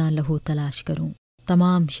پہ اپنا لہو تلاش کروں،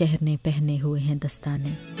 تمام شہر نے پہنے ہوئے ہیں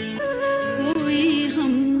دستانے۔ کوئی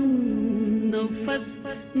ہم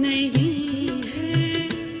نفت نہیں ہے،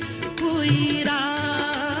 کوئی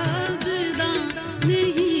رازداں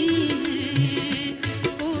نہیں ہے،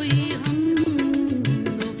 کوئی ہم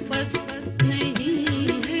نفت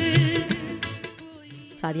نہیں ہے۔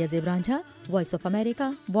 Sadia Zeb Ranjha, voice of America,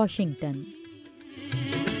 Washington.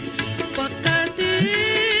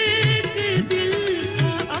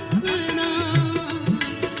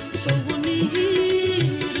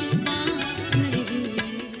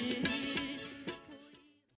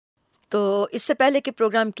 تو اس سے پہلے کہ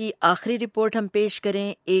پروگرام کی آخری رپورٹ ہم پیش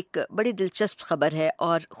کریں، ایک بڑی دلچسپ خبر ہے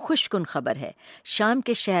اور خوش کن خبر ہے شام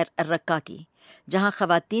کے شہر رقہ کی، جہاں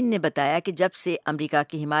خواتین نے بتایا کہ جب سے امریکہ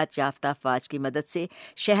کی حمایت یافتہ افواج کی مدد سے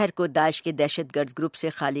شہر کو داعش کے دہشت گرد گروپ سے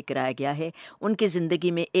خالی کرایا گیا ہے، ان کی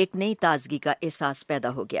زندگی میں ایک نئی تازگی کا احساس پیدا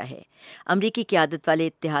ہو گیا ہے۔ امریکی قیادت والے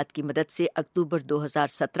اتحاد کی مدد سے اکتوبر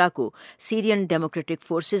 2017 کو سیرین ڈیموکریٹک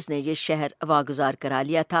فورسز نے یہ شہر واگزار کرا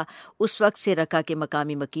لیا تھا۔ اس وقت سے رقہ کے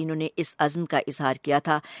مقامی مکینوں نے اس عزم کا اظہار کیا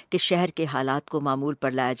تھا کہ شہر کے حالات کو معمول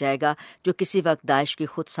پر لایا جائے گا، جو کسی وقت داعش کی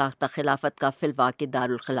خود ساختہ خلافت کا فی الواقع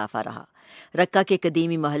دارالخلافہ رہا۔ رقہ کے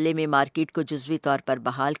قدیمی محلے میں مارکیٹ کو جزوی طور پر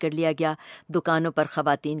بحال کر لیا گیا۔ دکانوں پر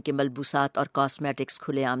خواتین کے ملبوسات اور کاسمیٹکس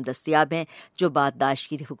کھلے عام دستیاب ہیں، جو بعد داعش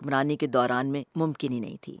کی حکمرانی کے دوران میں ممکن ہی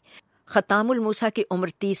نہیں تھی۔ ختام الموسیٰ کی عمر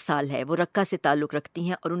 30 سال ہے، وہ رقہ سے تعلق رکھتی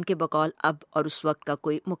ہیں اور ان کے بقول اب اور اس وقت کا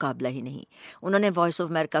کوئی مقابلہ ہی نہیں۔ انہوں نے وائس آف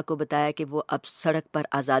امریکہ کو بتایا کہ وہ اب سڑک پر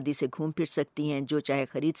آزادی سے گھوم پھر سکتی ہیں، جو چاہے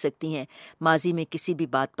خرید سکتی ہیں۔ ماضی میں کسی بھی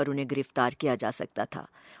بات پر انہیں گرفتار کیا جا سکتا تھا،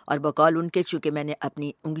 اور بقول ان کے چونکہ میں نے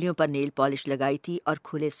اپنی انگلیوں پر نیل پالش لگائی تھی اور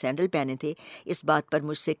کھلے سینڈل پہنے تھے، اس بات پر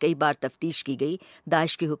مجھ سے کئی بار تفتیش کی گئی۔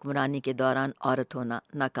 داعش کی حکمرانی کے دوران عورت ہونا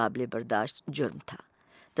ناقابل برداشت جرم تھا۔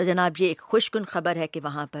 تو جناب، یہ ایک خوش کن خبر ہے کہ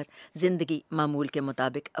وہاں پر زندگی معمول کے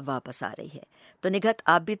مطابق واپس آ رہی ہے۔ تو نگہت،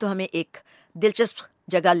 آپ بھی تو ہمیں ایک دلچسپ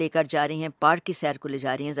جگہ لے کر جا رہی ہیں، پارک کی سیر کو لے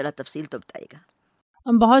جا رہی ہیں، ذرا تفصیل تو بتائیے گا۔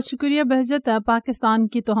 بہت شکریہ بہجت۔ پاکستان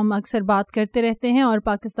کی تو ہم اکثر بات کرتے رہتے ہیں، اور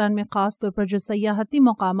پاکستان میں خاص طور پر جو سیاحتی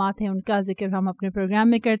مقامات ہیں ان کا ذکر ہم اپنے پروگرام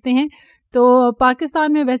میں کرتے ہیں۔ تو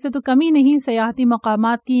پاکستان میں ویسے تو کمی نہیں سیاحتی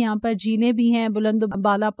مقامات کی، یہاں پر جھیلیں بھی ہیں، بلند و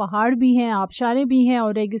بالا پہاڑ بھی ہیں، آبشاریں بھی ہیں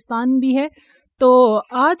اور ریگستان بھی ہے۔ تو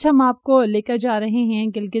آج ہم آپ کو لے کر جا رہے ہیں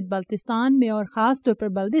گلگت بلتستان میں، اور خاص طور پر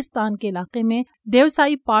بلتستان کے علاقے میں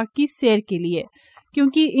دیوسائی پارک کی سیر کے لیے،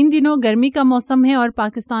 کیونکہ ان دنوں گرمی کا موسم ہے اور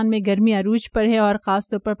پاکستان میں گرمی عروج پر ہے، اور خاص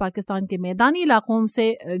طور پر پاکستان کے میدانی علاقوں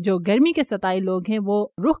سے جو گرمی کے ستائے لوگ ہیں وہ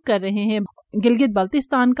رخ کر رہے ہیں گلگت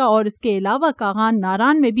بلتستان کا، اور اس کے علاوہ کاغان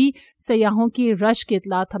ناران میں بھی سیاحوں کی رش کی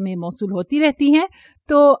اطلاعات ہمیں موصول ہوتی رہتی ہیں۔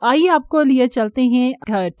 تو آئیے آپ کو لیے چلتے ہیں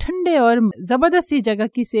ٹھنڈے اور زبردست سی جگہ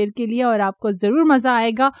کی سیر کے لیے، اور آپ کو ضرور مزہ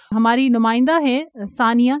آئے گا۔ ہماری نمائندہ ہے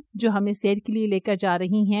ثانیہ، جو ہمیں سیر کے لیے لے کر جا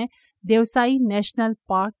رہی ہیں دیوسائی نیشنل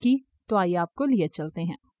پارک کی۔ تو آئیے آپ کو لیے چلتے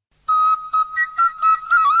ہیں۔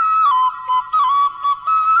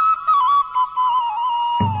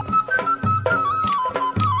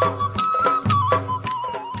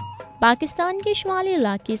 پاکستان کے شمالی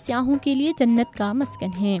علاقے سیاحوں کے لیے جنت کا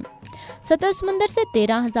مسکن ہیں۔ سطح سمندر سے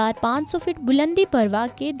 13,500 فٹ بلندی پر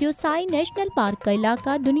واقع دیوسائی نیشنل پارک کا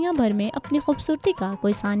علاقہ دنیا بھر میں اپنی خوبصورتی کا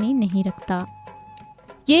کوئی ثانی نہیں رکھتا۔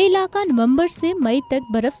 یہ علاقہ نومبر سے مئی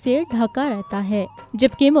تک برف سے ڈھکا رہتا ہے،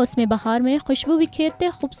 جبکہ موسم بہار میں خوشبو بکھیرتے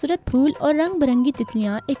خوبصورت پھول اور رنگ برنگی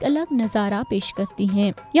تتلیاں ایک الگ نظارہ پیش کرتی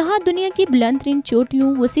ہیں۔ یہاں دنیا کی بلند ترین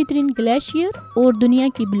چوٹیوں، وسیع ترین گلیشیئر اور دنیا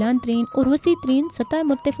کی بلند ترین اور وسیع ترین سطح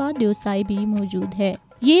مرتفع دیوسائی بھی موجود ہے۔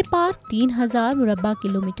 یہ پارک 3000 مربع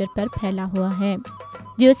کلومیٹر پر پھیلا ہوا ہے۔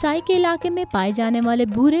 دیوسائی کے علاقے میں پائے جانے والے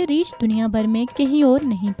بھورے ریچھ دنیا بھر میں کہیں اور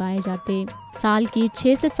نہیں پائے جاتے۔ سال کے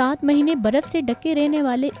 6 سے 7 مہینے برف سے ڈھکے رہنے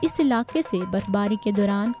والے اس علاقے سے برفباری کے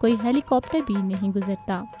دوران کوئی ہیلی کاپٹر بھی نہیں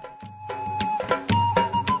گزرتا۔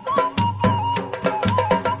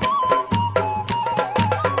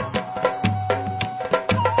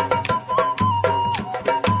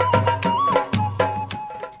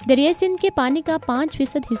 دریائے سندھ کے پانی کا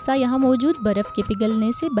 5% حصہ یہاں موجود برف کے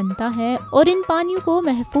پگھلنے سے بنتا ہے، اور ان پانیوں کو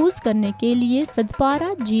محفوظ کرنے کے لیے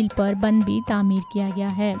سدپارہ جھیل پر بند بھی تعمیر کیا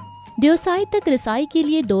گیا ہے۔ دیوسائی تک رسائی کے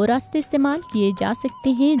لیے 2 راستے استعمال کیے جا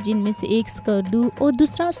سکتے ہیں، جن میں سے ایک سکردو اور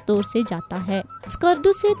دوسرا ستور سے جاتا ہے۔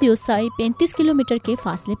 سکردو سے دیوسائی 35 کلومیٹر کے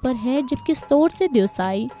فاصلے پر ہے، جبکہ ستور سے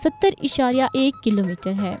دیوسائی 70.1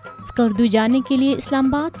 کلومیٹر ہے۔ سکردو جانے کے لیے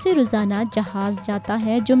اسلام آباد سے روزانہ جہاز جاتا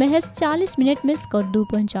ہے، جو محض 40 منٹ میں سکردو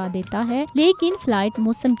پہنچا دیتا ہے، لیکن فلائٹ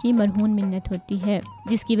موسم کی مرہون منت ہوتی ہے،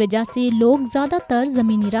 جس کی وجہ سے لوگ زیادہ تر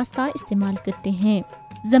زمینی راستہ استعمال کرتے ہیں۔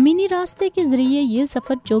 زمینی راستے کے ذریعے یہ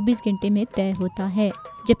سفر 24 گھنٹے میں طے ہوتا ہے،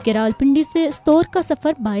 جبکہ راولپنڈی سے ستور کا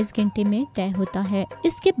سفر 22 گھنٹے میں طے ہوتا ہے۔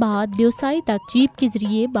 اس کے بعد دیوسائی تک جیپ کے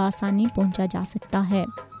ذریعے بآسانی پہنچا جا سکتا ہے۔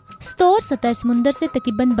 ستور سطح سمندر سے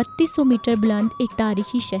تقریباً 3200 میٹر بلند ایک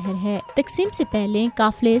تاریخی شہر ہے۔ تقسیم سے پہلے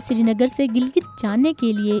قافلے سری نگر سے گلگت جانے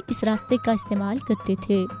کے لیے اس راستے کا استعمال کرتے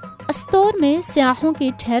تھے۔ استور میں سیاحوں کے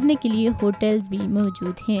ٹھہرنے کے لیے ہوٹلز بھی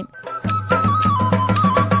موجود ہیں۔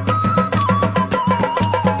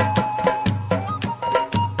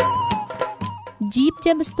 جیپ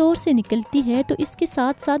جب استور سے نکلتی ہے تو اس کے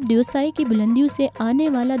ساتھ ساتھ دیوسائی کی بلندیوں سے آنے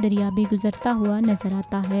والا دریا بھی گزرتا ہوا نظر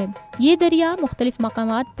آتا ہے۔ یہ دریا مختلف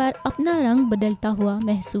مقامات پر اپنا رنگ بدلتا ہوا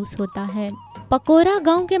محسوس ہوتا ہے۔ पकोरा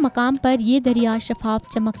गांव के मकाम पर ये दरिया शफाफ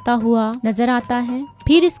चमकता हुआ नजर आता है,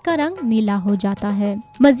 फिर इसका रंग नीला हो जाता है।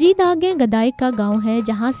 मजीद आगे गदाई का गांव है,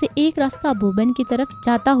 जहां से एक रास्ता बोबन की तरफ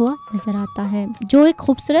जाता हुआ नजर आता है, जो एक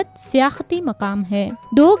खूबसूरत सियाहती मकाम है।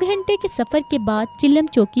 2 घंटे के सफर के बाद चिल्लम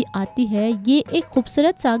चौकी आती है। ये एक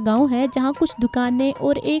खूबसूरत सा गांव है, जहां कुछ दुकानें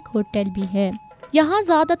और एक होटल भी है। यहाँ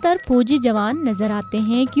ज्यादातर फौजी जवान नजर आते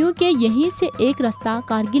हैं, क्योंकि यहीं से एक रास्ता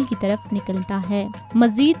कारगिल की तरफ निकलता है।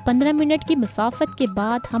 मजीद 15 मिनट की मुसाफत के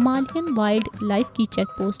बाद हिमालयन वाइल्ड लाइफ की चेक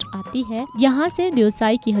पोस्ट आती है। यहाँ से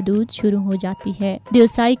देवसाई की हदूद शुरू हो जाती है।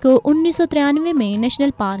 देवसाई को 1993 में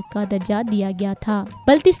नेशनल पार्क का दर्जा दिया गया था।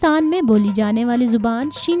 बल्तिस्तान में बोली जाने वाली जुबान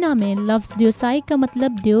शीना में लफ्ज देवसाई का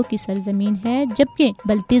मतलब देव की सरजमीन है, जबकि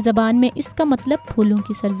बल्ती जबान में इसका मतलब फूलों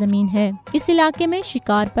की सरजमीन है। इस इलाके में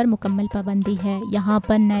शिकार पर मुकम्मल पाबंदी है। यहाँ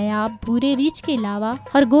पर नायाब भूरे रीछ के अलावा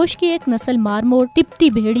खरगोश की एक नस्ल मारमोर, तिप्ती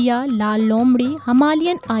भेड़िया, लाल लोमड़ी,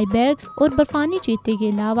 हिमालयन आइबैक्स और बर्फानी चीते के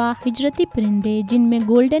अलावा हिजरती परिंदे, जिनमें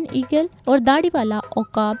गोल्डन ईगल और दाढ़ी वाला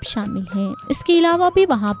औकाब शामिल हैं। इसके अलावा भी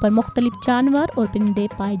वहाँ पर मुख्तलिफ जानवर और परिंदे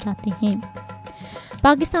पाए जाते हैं।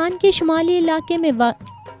 पाकिस्तान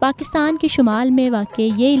के शुमाल में वाक़े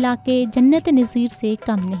ये इलाके जन्नत नज़ीर से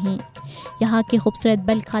कम नहीं। यहाँ के खूबसूरत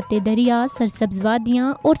बल खाते दरिया, सरसब्ज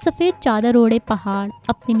वादियाँ और सफ़ेद चादर ओढ़े पहाड़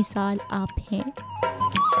अपनी मिसाल आप हैं।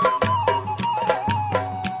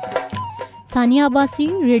 Sania Abbasi,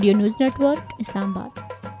 radio news network, Islamabad.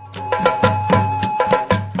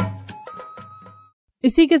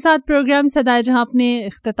 इसी के साथ प्रोग्राम सदाए जहां अपने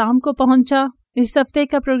इख्तिताम को पहुंचा। इस हफ्ते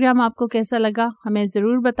का प्रोग्राम आपको कैसा लगा हमें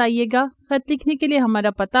ज़रूर बताइएगा। खत लिखने के लिए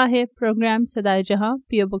हमारा पता है प्रोग्राम सदाए जहां,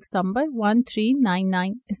 PO Box नंबर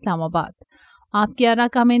 1399 इस्लामाबाद। आपकी आरा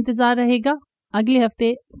का हमें इंतज़ार रहेगा। अगले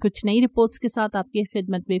हफ्ते कुछ नई रिपोर्ट्स के साथ आपकी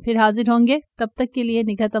खिदमत में फिर हाजिर होंगे। तब तक के लिए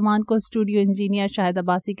निगाह तमान को स्टूडियो इंजीनियर शाहिद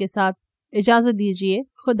अब्बासी के साथ इजाज़त दीजिए।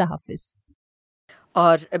 खुदा हाफिज़।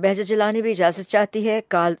 और बहजा जिलानी भी इजाज़त चाहती है।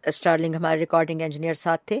 कार्ल स्टार्लिंग हमारे रिकॉर्डिंग इंजीनियर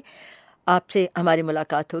साथ थे। आपसे हमारी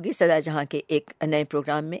मुलाकात होगी सदाए जहां के एक नए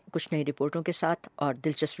प्रोग्राम में कुछ नई रिपोर्टों के साथ और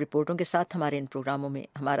दिलचस्प रिपोर्टों के साथ। हमारे इन प्रोग्रामों में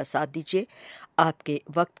हमारा साथ दीजिए। आपके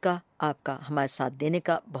वक्त का, आपका हमारे साथ देने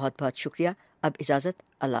का बहुत बहुत शुक्रिया। अब इजाज़त,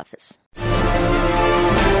 अल्लाह हाफ़िज़।